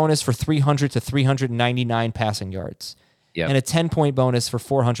 5-point bonus for 300 to 399 passing yards, and a 10-point bonus for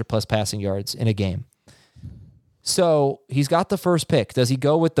 400 plus passing yards in a game. So he's got the first pick. Does he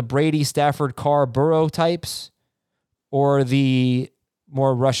go with the Brady, Stafford, Carr, Burrow types, or the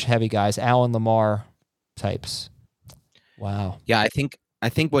more rush-heavy guys, Allen, Lamar types? Wow. Yeah, I think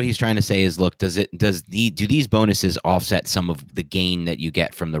what he's trying to say is, look, do these bonuses offset some of the gain that you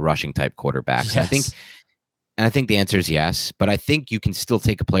get from the rushing type quarterbacks? Yes. I think the answer is yes, but I think you can still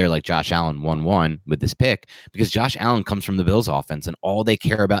take a player like Josh Allen 1-1 with this pick because Josh Allen comes from the Bills offense and all they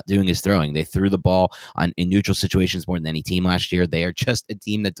care about doing is throwing. They threw the ball in neutral situations more than any team last year. They are just a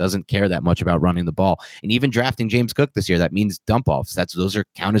team that doesn't care that much about running the ball. And even drafting James Cook this year, that means dump offs. Those are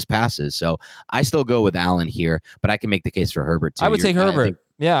count as passes. So I still go with Allen here, but I can make the case for Herbert too. I would take Herbert.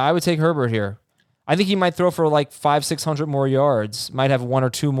 I would take Herbert here. I think he might throw for like 500-600 more yards. Might have 1 or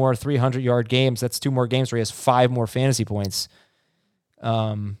 2 more 300-yard games. That's 2 more games where he has 5 more fantasy points.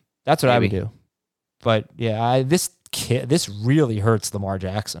 That's what I would do. But yeah, this really hurts Lamar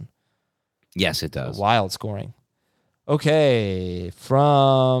Jackson. Yes, it does. Wild scoring. Okay,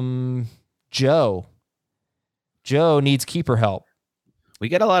 from Joe. Joe needs keeper help. We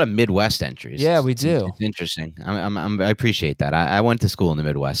get a lot of Midwest entries. Yeah, we do. It's interesting. I appreciate that. I went to school in the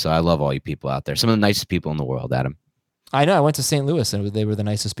Midwest, so I love all you people out there. Some of the nicest people in the world, Adam. I know. I went to St. Louis, and they were the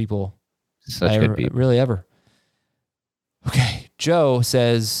nicest people Such good people. really ever. Okay, Joe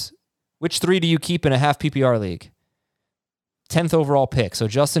says, which 3 do you keep in a half PPR league? 10th overall pick. So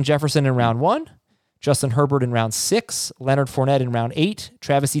Justin Jefferson in round 1, Justin Herbert in round 6, Leonard Fournette in round 8,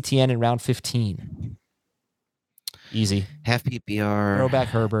 Travis Etienne in round 15. Easy. Half PPR. Throwback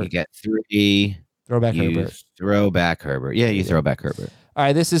Herbert. You get 3. Throwback you Herbert. Throw back Herbert. Yeah, you throw back Herbert. All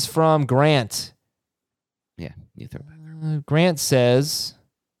right, this is from Grant. Yeah, you throw back Herbert. Grant says,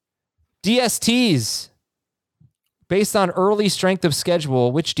 DSTs. Based on early strength of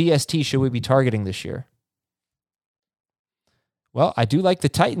schedule, which DST should we be targeting this year? Well, I do like the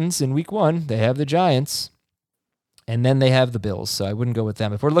Titans in week 1. They have the Giants. And then they have the Bills, so I wouldn't go with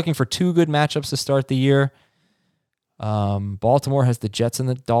them. If we're looking for 2 good matchups to start the year, Baltimore has the Jets and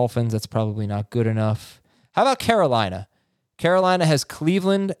the Dolphins. That's probably not good enough. How about Carolina? Carolina has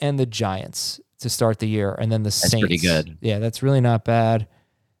Cleveland and the Giants to start the year, and then the Saints. That's pretty good. Yeah, that's really not bad.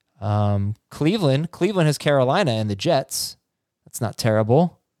 Cleveland has Carolina and the Jets. That's not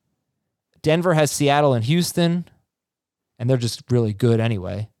terrible. Denver has Seattle and Houston, and they're just really good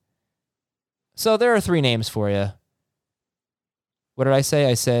anyway. So there are 3 names for you. What did I say?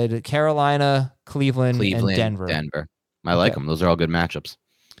 I said Carolina, Cleveland and Denver. I like them. Those are all good matchups.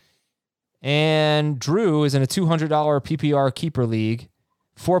 And Drew is in a $200 PPR keeper league.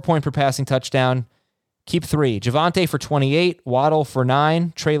 4-point per passing touchdown. Keep 3. Javonte for 28, Waddle for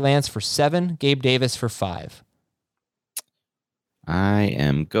 9, Trey Lance for 7, Gabe Davis for 5. I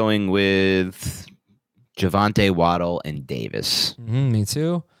am going with Javonte, Waddle, and Davis. Me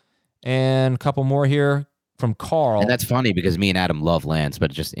too. And a couple more here from Carl. And that's funny because me and Adam love Lance,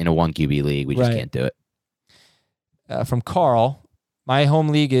 but just in a 1 QB league, we just can't do it. From Carl, my home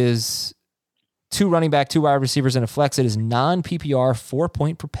league is 2 running back, 2 wide receivers, and a flex. It is non-PPR,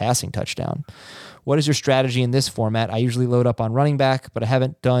 4-point per passing touchdown. What is your strategy in this format? I usually load up on running back, but I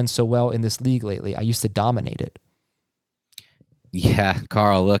haven't done so well in this league lately. I used to dominate it. Yeah,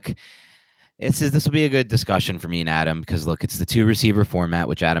 Carl, look, this will be a good discussion for me and Adam because, look, it's the 2 receiver format,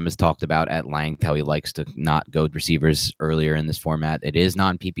 which Adam has talked about at length, how he likes to not go receivers earlier in this format. It is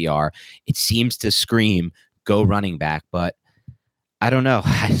non-PPR. It seems to scream go running back, but I don't know.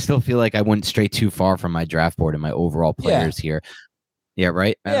 I still feel like I went straight too far from my draft board and my overall players here. Yeah,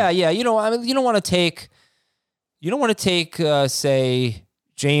 right. Yeah. You don't want to take, say,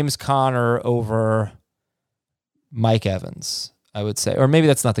 James Conner over Mike Evans, I would say, or maybe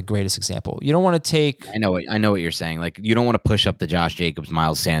that's not the greatest example. You don't want to take. I know what you're saying. Like you don't want to push up the Josh Jacobs,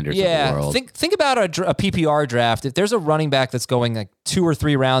 Miles Sanders of the world. Think about a PPR draft. If there's a running back that's going like 2 or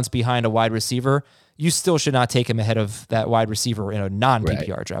 3 rounds behind a wide receiver, you still should not take him ahead of that wide receiver in a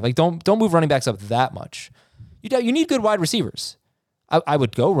non-PPR draft. Like don't move running backs up that much. You need good wide receivers. I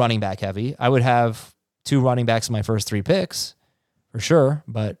would go running back heavy. I would have 2 running backs in my first 3 picks for sure,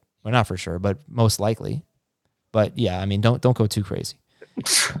 but not for sure, but most likely. But yeah, I mean, don't go too crazy.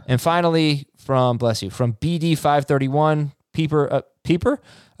 And finally, from BD531,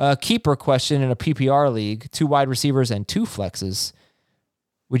 keeper question in a PPR league, 2 wide receivers and 2 flexes.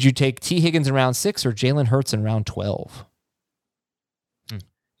 Would you take T. Higgins in round 6 or Jalen Hurts in round 12?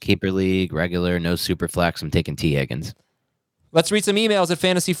 Keeper league, regular, no super flex. I'm taking T. Higgins. Let's read some emails at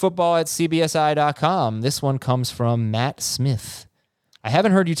fantasyfootball@cbsi.com. This one comes from Matt Smith. I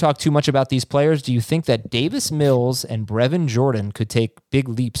haven't heard you talk too much about these players. Do you think that Davis Mills and Brevin Jordan could take big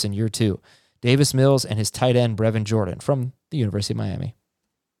leaps in year 2? Davis Mills and his tight end, Brevin Jordan, from the University of Miami.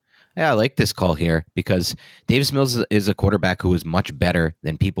 Yeah, I like this call here because Davis Mills is a quarterback who was much better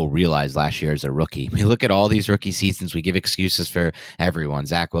than people realized last year as a rookie. We look at all these rookie seasons. We give excuses for everyone,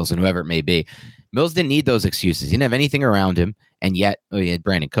 Zach Wilson, whoever it may be. Mills didn't need those excuses. He didn't have anything around him, and yet he had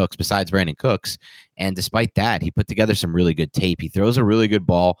Brandon Cooks besides Brandon Cooks. And despite that, he put together some really good tape. He throws a really good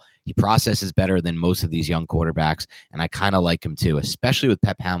ball. He processes better than most of these young quarterbacks, and I kind of like him too, especially with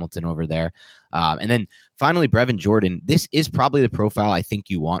Pep Hamilton over there. And then finally, Brevin Jordan. This is probably the profile I think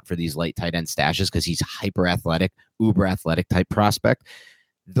you want for these late tight end stashes because he's hyper athletic, uber athletic type prospect.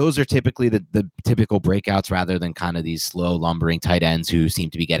 Those are typically the typical breakouts rather than kind of these slow lumbering tight ends who seem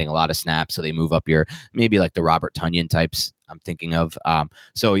to be getting a lot of snaps. So they move up your, maybe like the Robert Tonyan types I'm thinking of.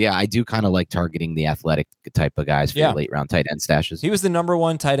 So yeah, I do kind of like targeting the athletic type of guys for your late round tight end stashes. He was the number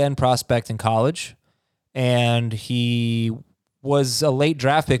 1 tight end prospect in college, and he was a late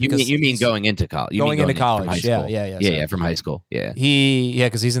draft pick. You mean going into college? Going into college, yeah, from high school,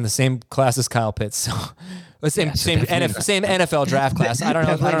 because he's in the same class as Kyle Pitts, so same NFL draft class. I don't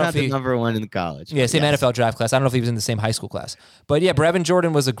know if he number 1 in college. Yeah, same NFL draft class. I don't know if he was in the same high school class, but yeah, Brevin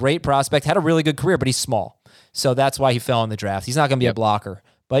Jordan was a great prospect, had a really good career, but he's small, so that's why he fell in the draft. He's not going to be a blocker,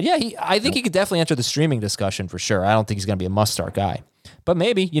 But yeah, I think he could definitely enter the streaming discussion for sure. I don't think he's going to be a must-start guy. But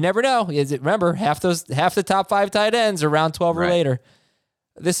maybe. You never know. Remember, half the top 5 tight ends are round 12 or later.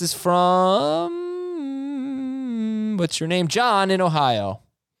 This is from, what's your name? John in Ohio.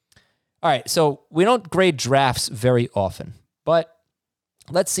 All right, so we don't grade drafts very often, but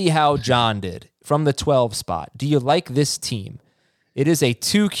let's see how John did from the 12 spot. Do you like this team? It is a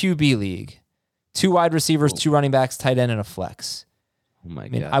 2 QB league. 2 wide receivers, 2 running backs, tight end, and a flex. Oh my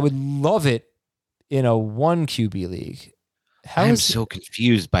God. I would love it in a 1 QB league. I'm so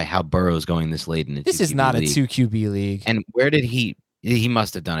confused by how Burrow's going this late in the 2 QB league. This is not a 2 QB league. And where did he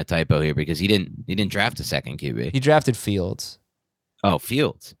must have done a typo here because he didn't draft a second QB. He drafted Fields. Oh,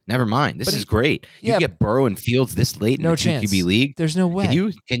 Fields. Never mind. This is great. You get Burrow and Fields this late in the 2 QB league. There's no way.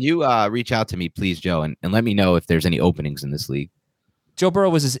 Can you reach out to me, please, Joe, and let me know if there's any openings in this league? Joe Burrow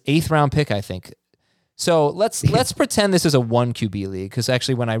was his 8th round pick, I think. So let's pretend this is a 1 QB league, because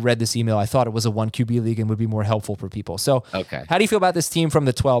actually when I read this email, I thought it was a 1 QB league and would be more helpful for people. So how do you feel about this team from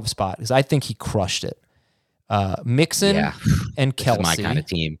the 12 spot? Because I think he crushed it. Mixon and Kelsey. This is my kind of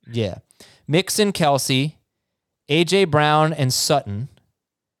team. Yeah. Mixon, Kelsey, A.J. Brown, and Sutton.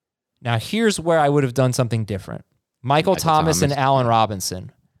 Now, here's where I would have done something different. Michael Thomas and Allen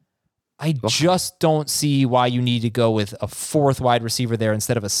Robinson. I just don't see why you need to go with a 4th wide receiver there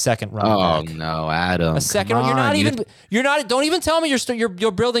instead of a 2nd running back. Oh no, Adam! A second. You're not. Don't even tell me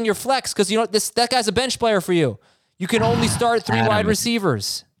you're building your flex, because that guy's a bench player for you. You can only start 3 wide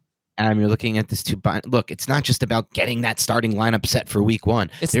receivers. Adam, you're looking at this look, it's not just about getting that starting lineup set for week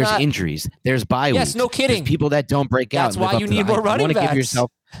 1. There's injuries. There's bye weeks. Yes, no kidding. There's people that don't break out. That's why you need more running backs. Give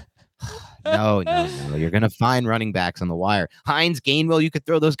yourself. No. You're going to find running backs on the wire. Hines, Gainwell, you could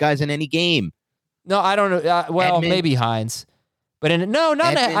throw those guys in any game. No, I don't know. Maybe Hines. But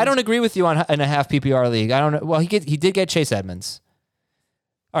I don't agree with you in a half PPR league. I don't know. Well, he did get Chase Edmonds.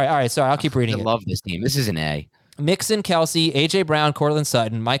 All right. Sorry, I'll keep reading it. I love this team. This is an A. Mixon, Kelsey, A.J. Brown, Cortland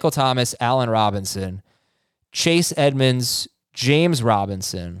Sutton, Michael Thomas, Allen Robinson, Chase Edmonds, James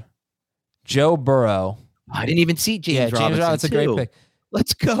Robinson, Joe Burrow. I didn't even see James Robinson. James Robinson's a great pick.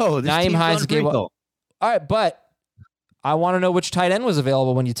 Let's go. Naeem Hines gave up. All right, but I want to know which tight end was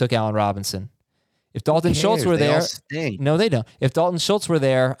available when you took Allen Robinson. If Dalton Schultz were there, no, they don't. If Dalton Schultz were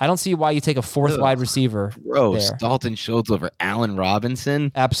there, I don't see why you take a 4th wide receiver. Gross. There. Dalton Schultz over Allen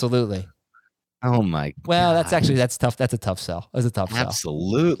Robinson. Absolutely. Oh my. Well, that's tough. That's a tough sell. That's a tough sell.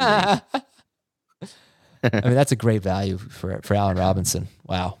 Absolutely. I mean, that's a great value for Allen Robinson.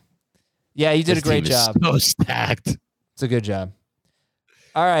 Wow. Yeah, you did a great job. So stacked. It's a good job.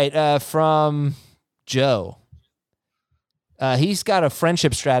 All right, from Joe. He's got a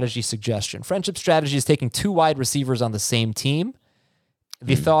friendship strategy suggestion. Friendship strategy is taking 2 wide receivers on the same team.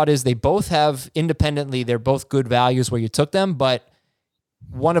 The thought is they both have independently, they're both good values where you took them, but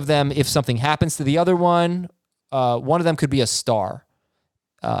one of them, if something happens to the other one of them could be a star.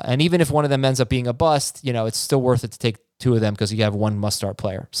 And even if one of them ends up being a bust, it's still worth it to take 2 of them because you have 1 must-start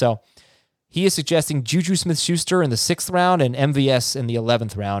player. So he is suggesting Juju Smith-Schuster in the 6th round and MVS in the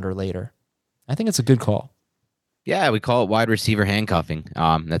 11th round or later. I think it's a good call. Yeah, we call it wide receiver handcuffing.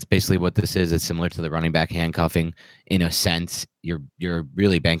 That's basically what this is. It's similar to the running back handcuffing in a sense. You're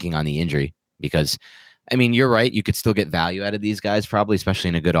really banking on the injury because, I mean, you're right. You could still get value out of these guys probably, especially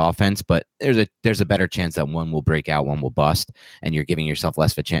in a good offense. But there's a better chance that one will break out, one will bust, and you're giving yourself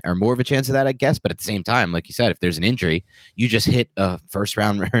less of a chance or more of a chance of that, I guess. But at the same time, like you said, if there's an injury, you just hit a 1st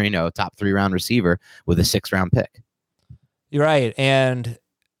round, top 3 round receiver with a 6th round pick. You're right, and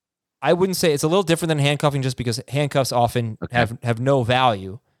I wouldn't say it's a little different than handcuffing just because handcuffs often have no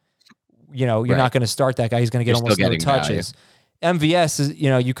value. You're not going to start that guy. He's going to get almost no touches. Value. MVS is,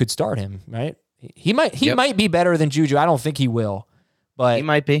 you could start him, right? He might be better than Juju. I don't think he will, but he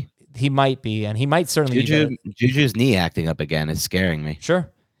might be. He might be, and he might certainly be. Juju's knee acting up again. It's scaring me.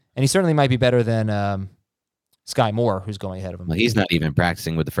 Sure, and he certainly might be better than Sky Moore, who's going ahead of him. Well, he's not even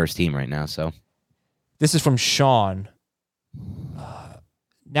practicing with the first team right now. So this is from Sean.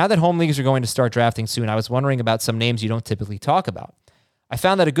 Now that home leagues are going to start drafting soon, I was wondering about some names you don't typically talk about. I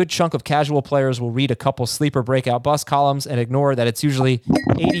found that a good chunk of casual players will read a couple sleeper breakout bust columns and ignore that it's usually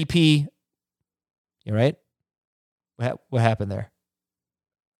ADP. You right? What happened there?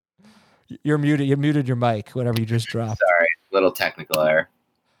 You're muted. You muted your mic. Whatever you just dropped. Sorry, little technical error.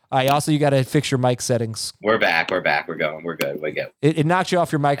 All right. Also, you got to fix your mic settings. We're back. We're going. We're good. We go. It knocks you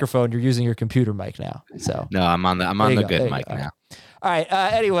off your microphone. You're using your computer mic now. So no, I'm on the good mic now. All right.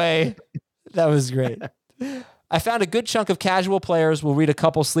 Anyway, that was great. I found a good chunk of casual players will read a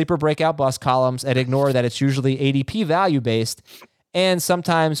couple sleeper breakout bust columns and ignore that it's usually ADP value based, and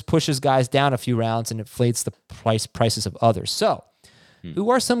sometimes pushes guys down a few rounds and inflates the prices of others. So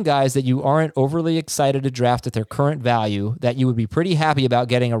Who are some guys that you aren't overly excited to draft at their current value that you would be pretty happy about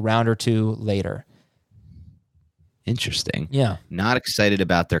getting a round or two later? Interesting. Yeah. Not excited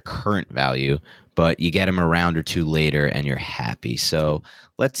about their current value, but you get them a round or two later and you're happy. So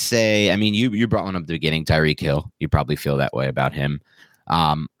let's say, I mean, you brought one up at the beginning, Tyreek Hill. You probably feel that way about him.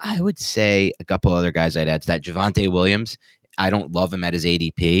 I would say a couple other guys I'd add to that. Javonte Williams. I don't love him at his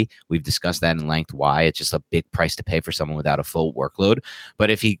ADP. We've discussed that in length. Why? It's just a big price to pay for someone without a full workload. But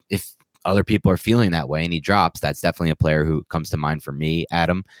if other people are feeling that way and he drops, that's definitely a player who comes to mind for me,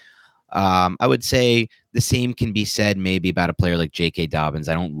 Adam. I would say the same can be said maybe about a player like J.K. Dobbins.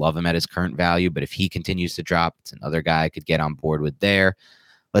 I don't love him at his current value, but if he continues to drop, it's another guy I could get on board with there.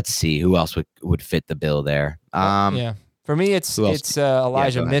 Let's see who else would fit the bill there. Yeah, for me, it's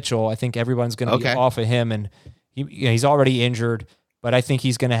Elijah Mitchell. I think everyone's going to be off of him, and he's already injured, but I think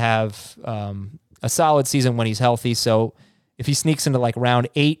he's going to have a solid season when he's healthy. So if he sneaks into like round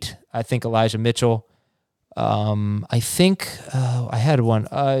 8, I think Elijah Mitchell. I think I had one.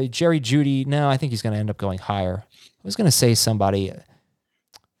 Jerry Jeudy. No, I think he's going to end up going higher. I was going to say somebody.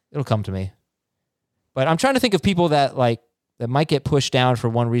 It'll come to me. But I'm trying to think of people that might get pushed down for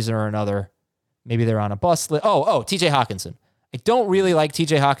one reason or another. Maybe they're on a bus list. TJ Hawkinson. I don't really like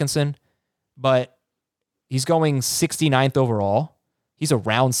TJ Hawkinson, but he's going 69th overall. He's a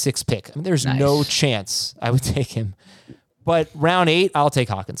round 6 pick. I mean, there's no chance I would take him. But round 8, I'll take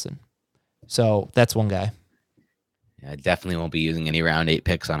Hawkinson. So that's one guy. I definitely won't be using any round 8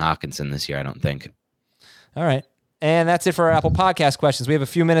 picks on Hawkinson this year, I don't think. All right. And that's it for our Apple Podcast questions. We have a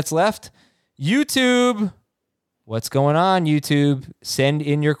few minutes left. YouTube. What's going on, YouTube? Send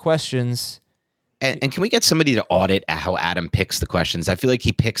in your questions. And can we get somebody to audit how Adam picks the questions? I feel like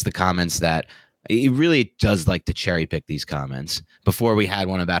he picks the comments that he really does like to cherry pick these comments. Before we had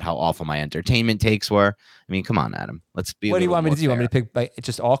one about how awful my entertainment takes were. I mean, come on, Adam. Let's be. What do you want me to do? You want me to pick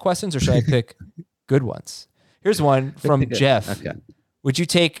just all questions, or should I pick good ones? Here's one from Jeff. Okay. Would you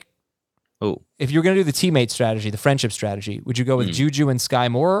take? Oh, if you're going to do the teammate strategy, the friendship strategy, would you go with Juju and Sky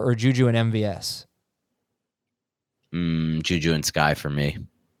Moore or Juju and MVS? Juju and Sky for me.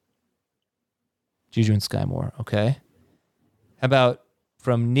 Juju and Sky Moore. Okay. How about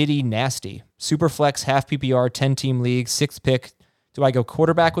from Nitty Nasty? Superflex, half PPR, 10-team league, 6th pick. Do I go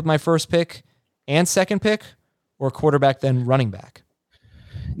quarterback with my first pick and second pick, or quarterback then running back?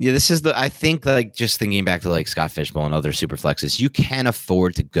 Yeah, this is I think just thinking back to like Scott Fishbowl and other super flexes, you can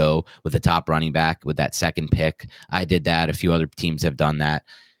afford to go with the top running back with that second pick. I did that. A few other teams have done that.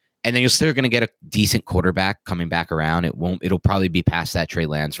 And then you're still going to get a decent quarterback coming back around. It'll probably be past that Trey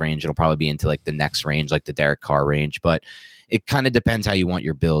Lance range. It'll probably be into like the next range, like the Derek Carr range. But it kind of depends how you want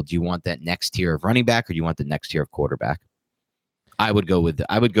your build. Do you want that next tier of running back, or do you want the next tier of quarterback? I would go with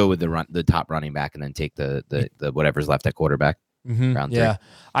the top running back and then take the whatever's left at quarterback. Round 3. Yeah,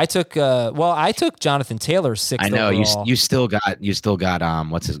 I took Jonathan Taylor 6th. I know overall. you still got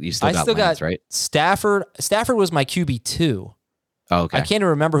Lance, right? Stafford was my QB 2. Oh, okay. I can't even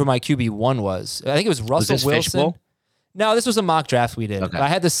remember who my QB 1 was. I think it was Russell Wilson. Fishbowl? No, this was a mock draft we did. Okay. I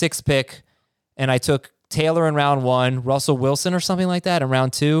had the 6th pick, and I took Taylor in round 1, Russell Wilson or something like that in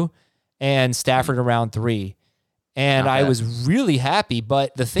round 2, and Stafford in round 3. And I was really happy.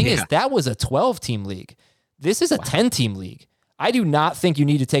 But the thing is, that was a 12-team league. This is a 10-team league. I do not think you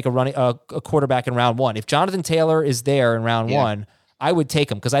need to take a quarterback in round 1. If Jonathan Taylor is there in round 1, I would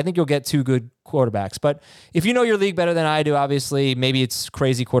take him because I think you'll get 2 good quarterbacks. But if you know your league better than I do, obviously, maybe it's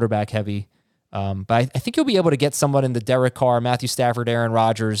crazy quarterback heavy. But I think you'll be able to get someone in the Derek Carr, Matthew Stafford, Aaron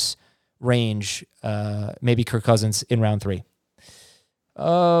Rodgers range, maybe Kirk Cousins in round 3.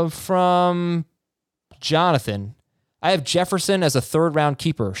 From Jonathan, I have Jefferson as a 3rd round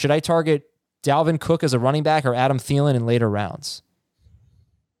keeper. Should I target Dalvin Cook as a running back or Adam Thielen in later rounds?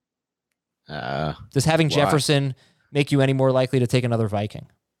 Does having Jefferson make you any more likely to take another Viking?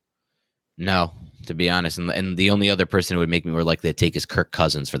 No, to be honest. And the only other person who would make me more likely to take is Kirk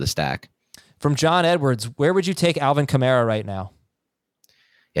Cousins for the stack. From John Edwards, where would you take Alvin Kamara right now?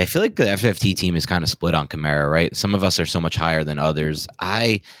 Yeah, I feel like the FFT team is kind of split on Kamara, right? Some of us are so much higher than others.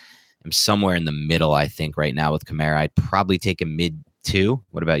 I am somewhere in the middle, I think, right now with Kamara. I'd probably take a mid 2.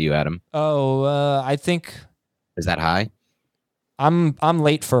 What about you, Adam? I think... Is that high? I'm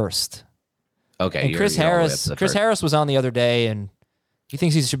late first. Okay. And Chris Harris was on the other day, and he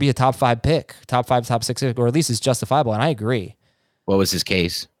thinks he should be a top 5 pick, top 5, top 6, or at least is justifiable, and I agree. What was his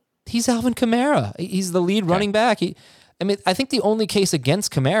case? He's Alvin Kamara. He's the lead running back. I think the only case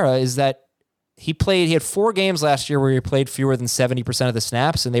against Kamara is that he had 4 games last year where he played fewer than 70% of the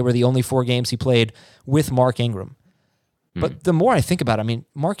snaps, and they were the only 4 games he played with Mark Ingram. But the more I think about it, I mean,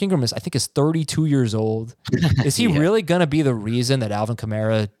 Mark Ingram is 32 years old. Is he really going to be the reason that Alvin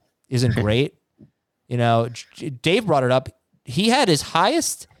Kamara isn't great? You know, Dave brought it up. He had his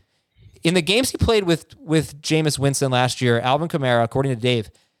highest in the games he played with Jameis Winston last year. Alvin Kamara, according to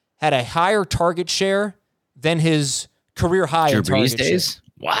Dave, had a higher target share than his career high in target days. Share.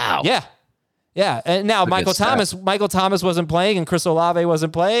 Wow. Yeah. And now Michael Thomas wasn't playing, and Chris Olave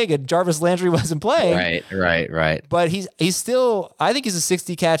wasn't playing, and Jarvis Landry wasn't playing. Right. But he's still, I think he's a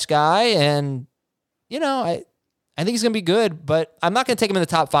 60 catch guy, and you know, I think he's gonna be good, but I'm not gonna take him in the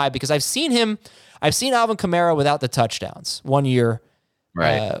top 5 because I've seen Alvin Kamara without the touchdowns 1 year.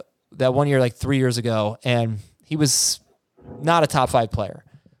 Right. That 1 year, like 3 years ago, and he was not a top 5 player.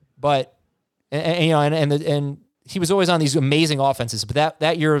 But and he was always on these amazing offenses, but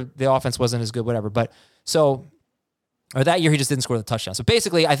that year the offense wasn't as good, whatever. But that year he just didn't score the touchdown. So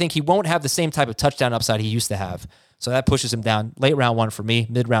basically, I think he won't have the same type of touchdown upside he used to have. So that pushes him down. Late round 1 for me,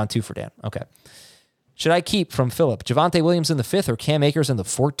 mid round 2 for Dan. Okay. Should I keep from Philip Javonte Williams in the 5th or Cam Akers in the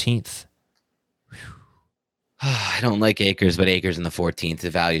 14th? I don't like Akers, but Akers in the 14th. The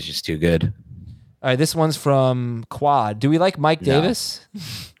value is just too good. All right, this one's from Quad. Do we like Mike Davis?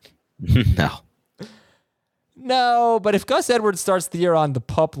 No. No, but if Gus Edwards starts the year on the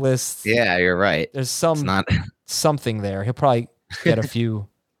PUP list, yeah, you're right. There's something there. He'll probably get a few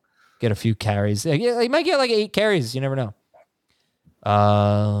carries. Yeah, he might get like 8 carries. You never know.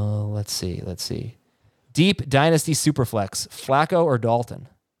 Let's see. Deep Dynasty Superflex, Flacco or Dalton?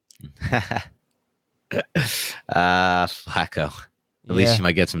 Flacco. At least you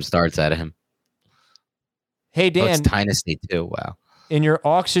might get some starts out of him. Hey, Dan. It's Dynasty too. Wow. In your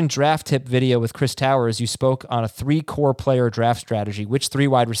auction draft tip video with Chris Towers, you spoke on a 3-core player draft strategy. With 3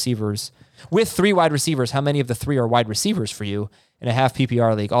 wide receivers, how many of the 3 are wide receivers for you in a half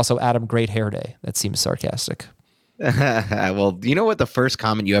PPR league? Also, Adam, great hair day. That seems sarcastic. Well, you know what the first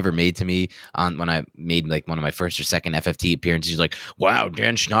comment you ever made to me on when I made like one of my first or second FFT appearances? He's like, "Wow,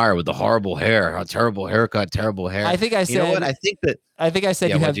 Dan Schneier with the horrible hair, a terrible haircut, terrible hair." I think I said. You know what? I think I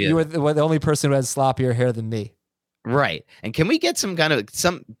said you were the only person who has sloppier hair than me. Right. And can we get some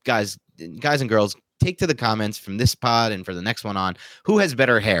guys and girls, take to the comments from this pod and for the next one on, who has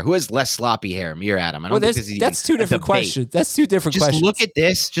better hair? Who has less sloppy hair? Me or Adam? I don't think that's two different questions. That's two different questions.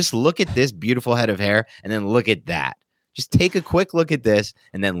 Just look at this beautiful head of hair and then look at that. Just take a quick look at this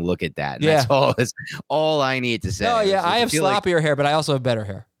and then look at that. And that's all I need to say. Oh, yeah. I have sloppier hair, but I also have better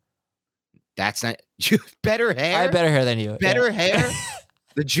hair. That's not you better hair. I have better hair than you. Better hair.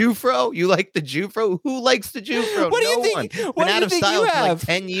 The Jufro? You like the Jufro? Who likes the Jufro? What do you think? What do you think you have? For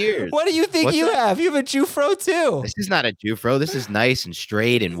like 10 years. What do you think you have? You have a Jufro too. This is not a Jufro. This is nice and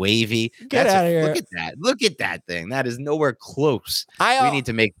straight and wavy. Get out of here. Look at that. Look at that thing. That is nowhere close. We need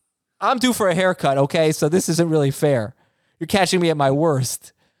to make. I'm due for a haircut, okay? So this isn't really fair. You're catching me at my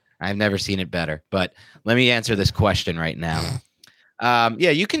worst. I've never seen it better. But let me answer this question right now.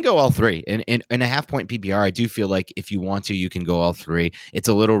 You can go all 3 in a half point PPR. I do feel like if you want to, you can go all 3. It's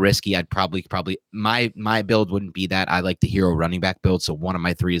a little risky. I'd probably my build wouldn't be that. I like the hero running back build. So one of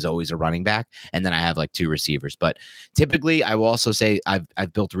my 3 is always a running back. And then I have like 2 receivers, but typically I will also say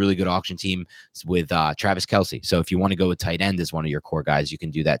I've built a really good auction team with Travis Kelce. So if you want to go with tight end as one of your core guys, you can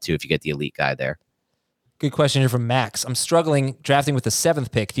do that too. If you get the elite guy there. Good question here from Max. I'm struggling drafting with the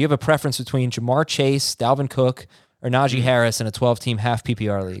 7th pick. Do you have a preference between Jamar Chase, Dalvin Cook, or Najee Harris in a 12-team half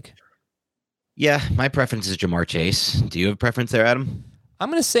PPR league? Yeah, my preference is Jamar Chase. Do you have a preference there, Adam? I'm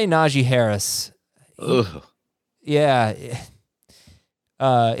going to say Najee Harris. Ugh. Yeah.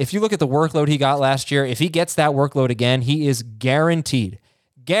 If you look at the workload he got last year, if he gets that workload again, he is guaranteed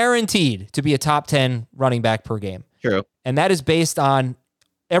to be a top 10 running back per game. True. And that is based on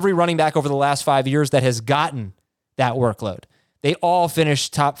every running back over the last 5 years that has gotten that workload. They all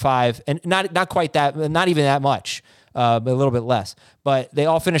finished top 5, and not quite that, not even that much, but a little bit less. But they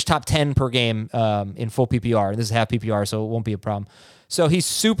all finished top 10 per game in full PPR. This is half PPR, so it won't be a problem. So he's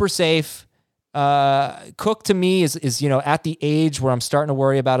super safe. Cook to me is at the age where I'm starting to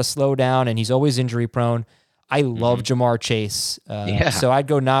worry about a slowdown, and he's always injury prone. I love Jamar Chase, so I'd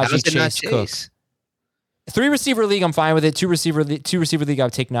go Najee, Chase, Cook. 3 receiver league, I'm fine with it. 2 receiver league, I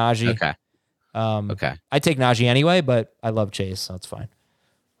would take Najee. Okay. I take Najee anyway, but I love Chase, so it's fine.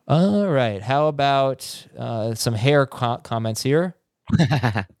 All right. How about some hair comments here?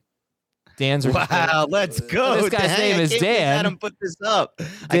 Dan's. Wow, let's go. This guy's name is Dan. Adam put this up.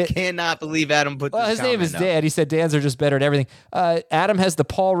 I cannot believe Adam put this up. Well, his name is Dan. He said Dan's are just better at everything. Adam has the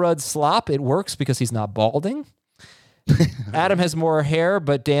Paul Rudd slop. It works because he's not balding. Adam has more hair,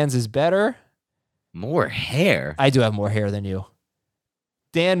 but Dan's is better. More hair? I do have more hair than you.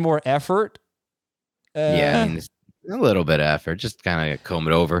 Dan, more effort. Yeah, I mean, A little bit of effort. Just kind of comb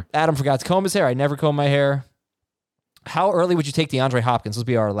it over. Adam forgot to comb his hair. I never comb my hair. How early would you take DeAndre Hopkins? This will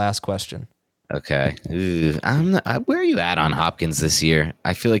be our last question. Okay. Where are you at on Hopkins this year?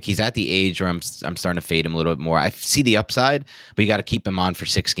 I feel like he's at the age where I'm starting to fade him a little bit more. I see the upside, but you got to keep him on for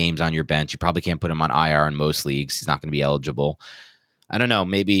 6 games on your bench. You probably can't put him on IR in most leagues. He's not going to be eligible. I don't know,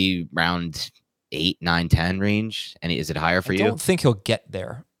 maybe round 8, 9, 10 range. And is it higher for you? I don't think he'll get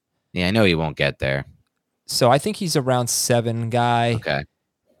there. Yeah, I know he won't get there. So I think he's a round 7 guy. Okay.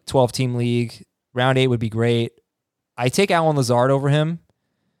 12-team league. Round 8 would be great. I take Allen Lazard over him.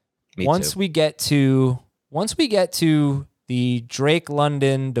 Once we get to the Drake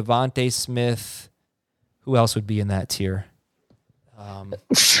London, Devontae Smith, who else would be in that tier? I'll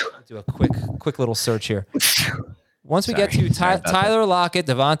do a quick little search here. Once we get to Tyler Lockett,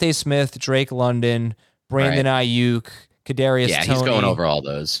 Devontae Smith, Drake London, Brandon Ayuk, Kadarius Toney. He's going over all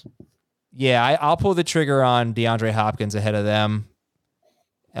those. Yeah, I'll pull the trigger on DeAndre Hopkins ahead of them.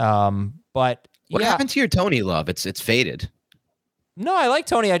 But what happened to your Toney love? It's faded. No, I like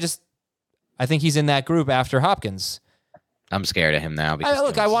Toney. I think he's in that group after Hopkins. I'm scared of him now.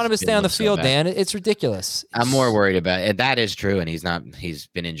 Because I want him to stay on the field, Dan. It's ridiculous. I'm more worried about it. That is true, and he's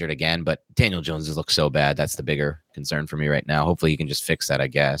been injured again, but Daniel Jones has looked so bad. That's the bigger concern for me right now. Hopefully he can just fix that, I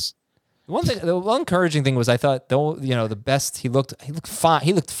guess. The one encouraging thing was I thought, the best he looked fine.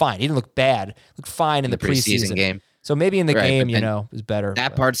 He looked fine. He didn't look bad. He looked fine in the preseason game. So maybe in the game, it was better.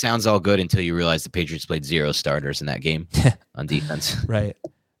 That part sounds all good until you realize the Patriots played 0 starters in that game on defense. Right.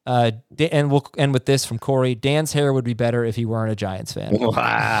 And we'll end with this from Corey. Dan's hair would be better if he weren't a Giants fan.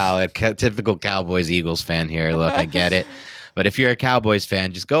 Wow, a typical Cowboys-Eagles fan here. Look, I get it. But if you're a Cowboys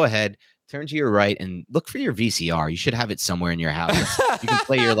fan, just go ahead, turn to your right, and look for your VCR. You should have it somewhere in your house. You can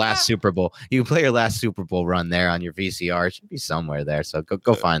play your last Super Bowl. You can play your last Super Bowl run there on your VCR. It should be somewhere there. So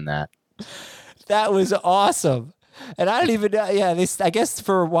go find that. That was awesome. And I don't even know. Yeah, I guess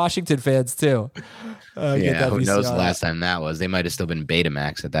for Washington fans too. Who knows the last time that was? They might have still been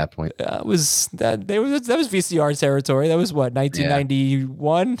Betamax at that point. That was VCR territory. That was what,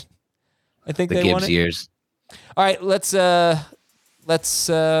 1991? I think they won it. Years. All right, let's end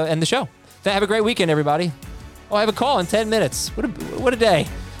the show. Have a great weekend, everybody. Oh, I have a call in 10 minutes. What a day!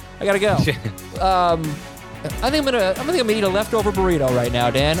 I gotta go. I think I'm gonna eat a leftover burrito right now,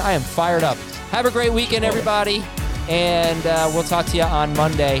 Dan. I am fired up. Have a great weekend, everybody. And we'll talk to you on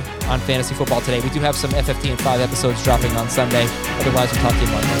Monday on Fantasy Football Today. We do have some FFT and 5 episodes dropping on Sunday. Otherwise, we'll talk to you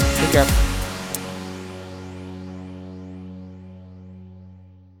Monday. Take care.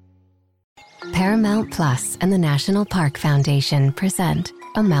 Paramount Plus and the National Park Foundation present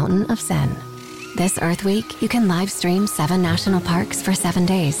A Mountain of Zen. This Earth Week, you can live stream 7 national parks for 7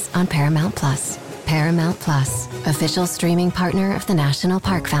 days on Paramount Plus. Paramount Plus, official streaming partner of the National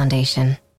Park Foundation.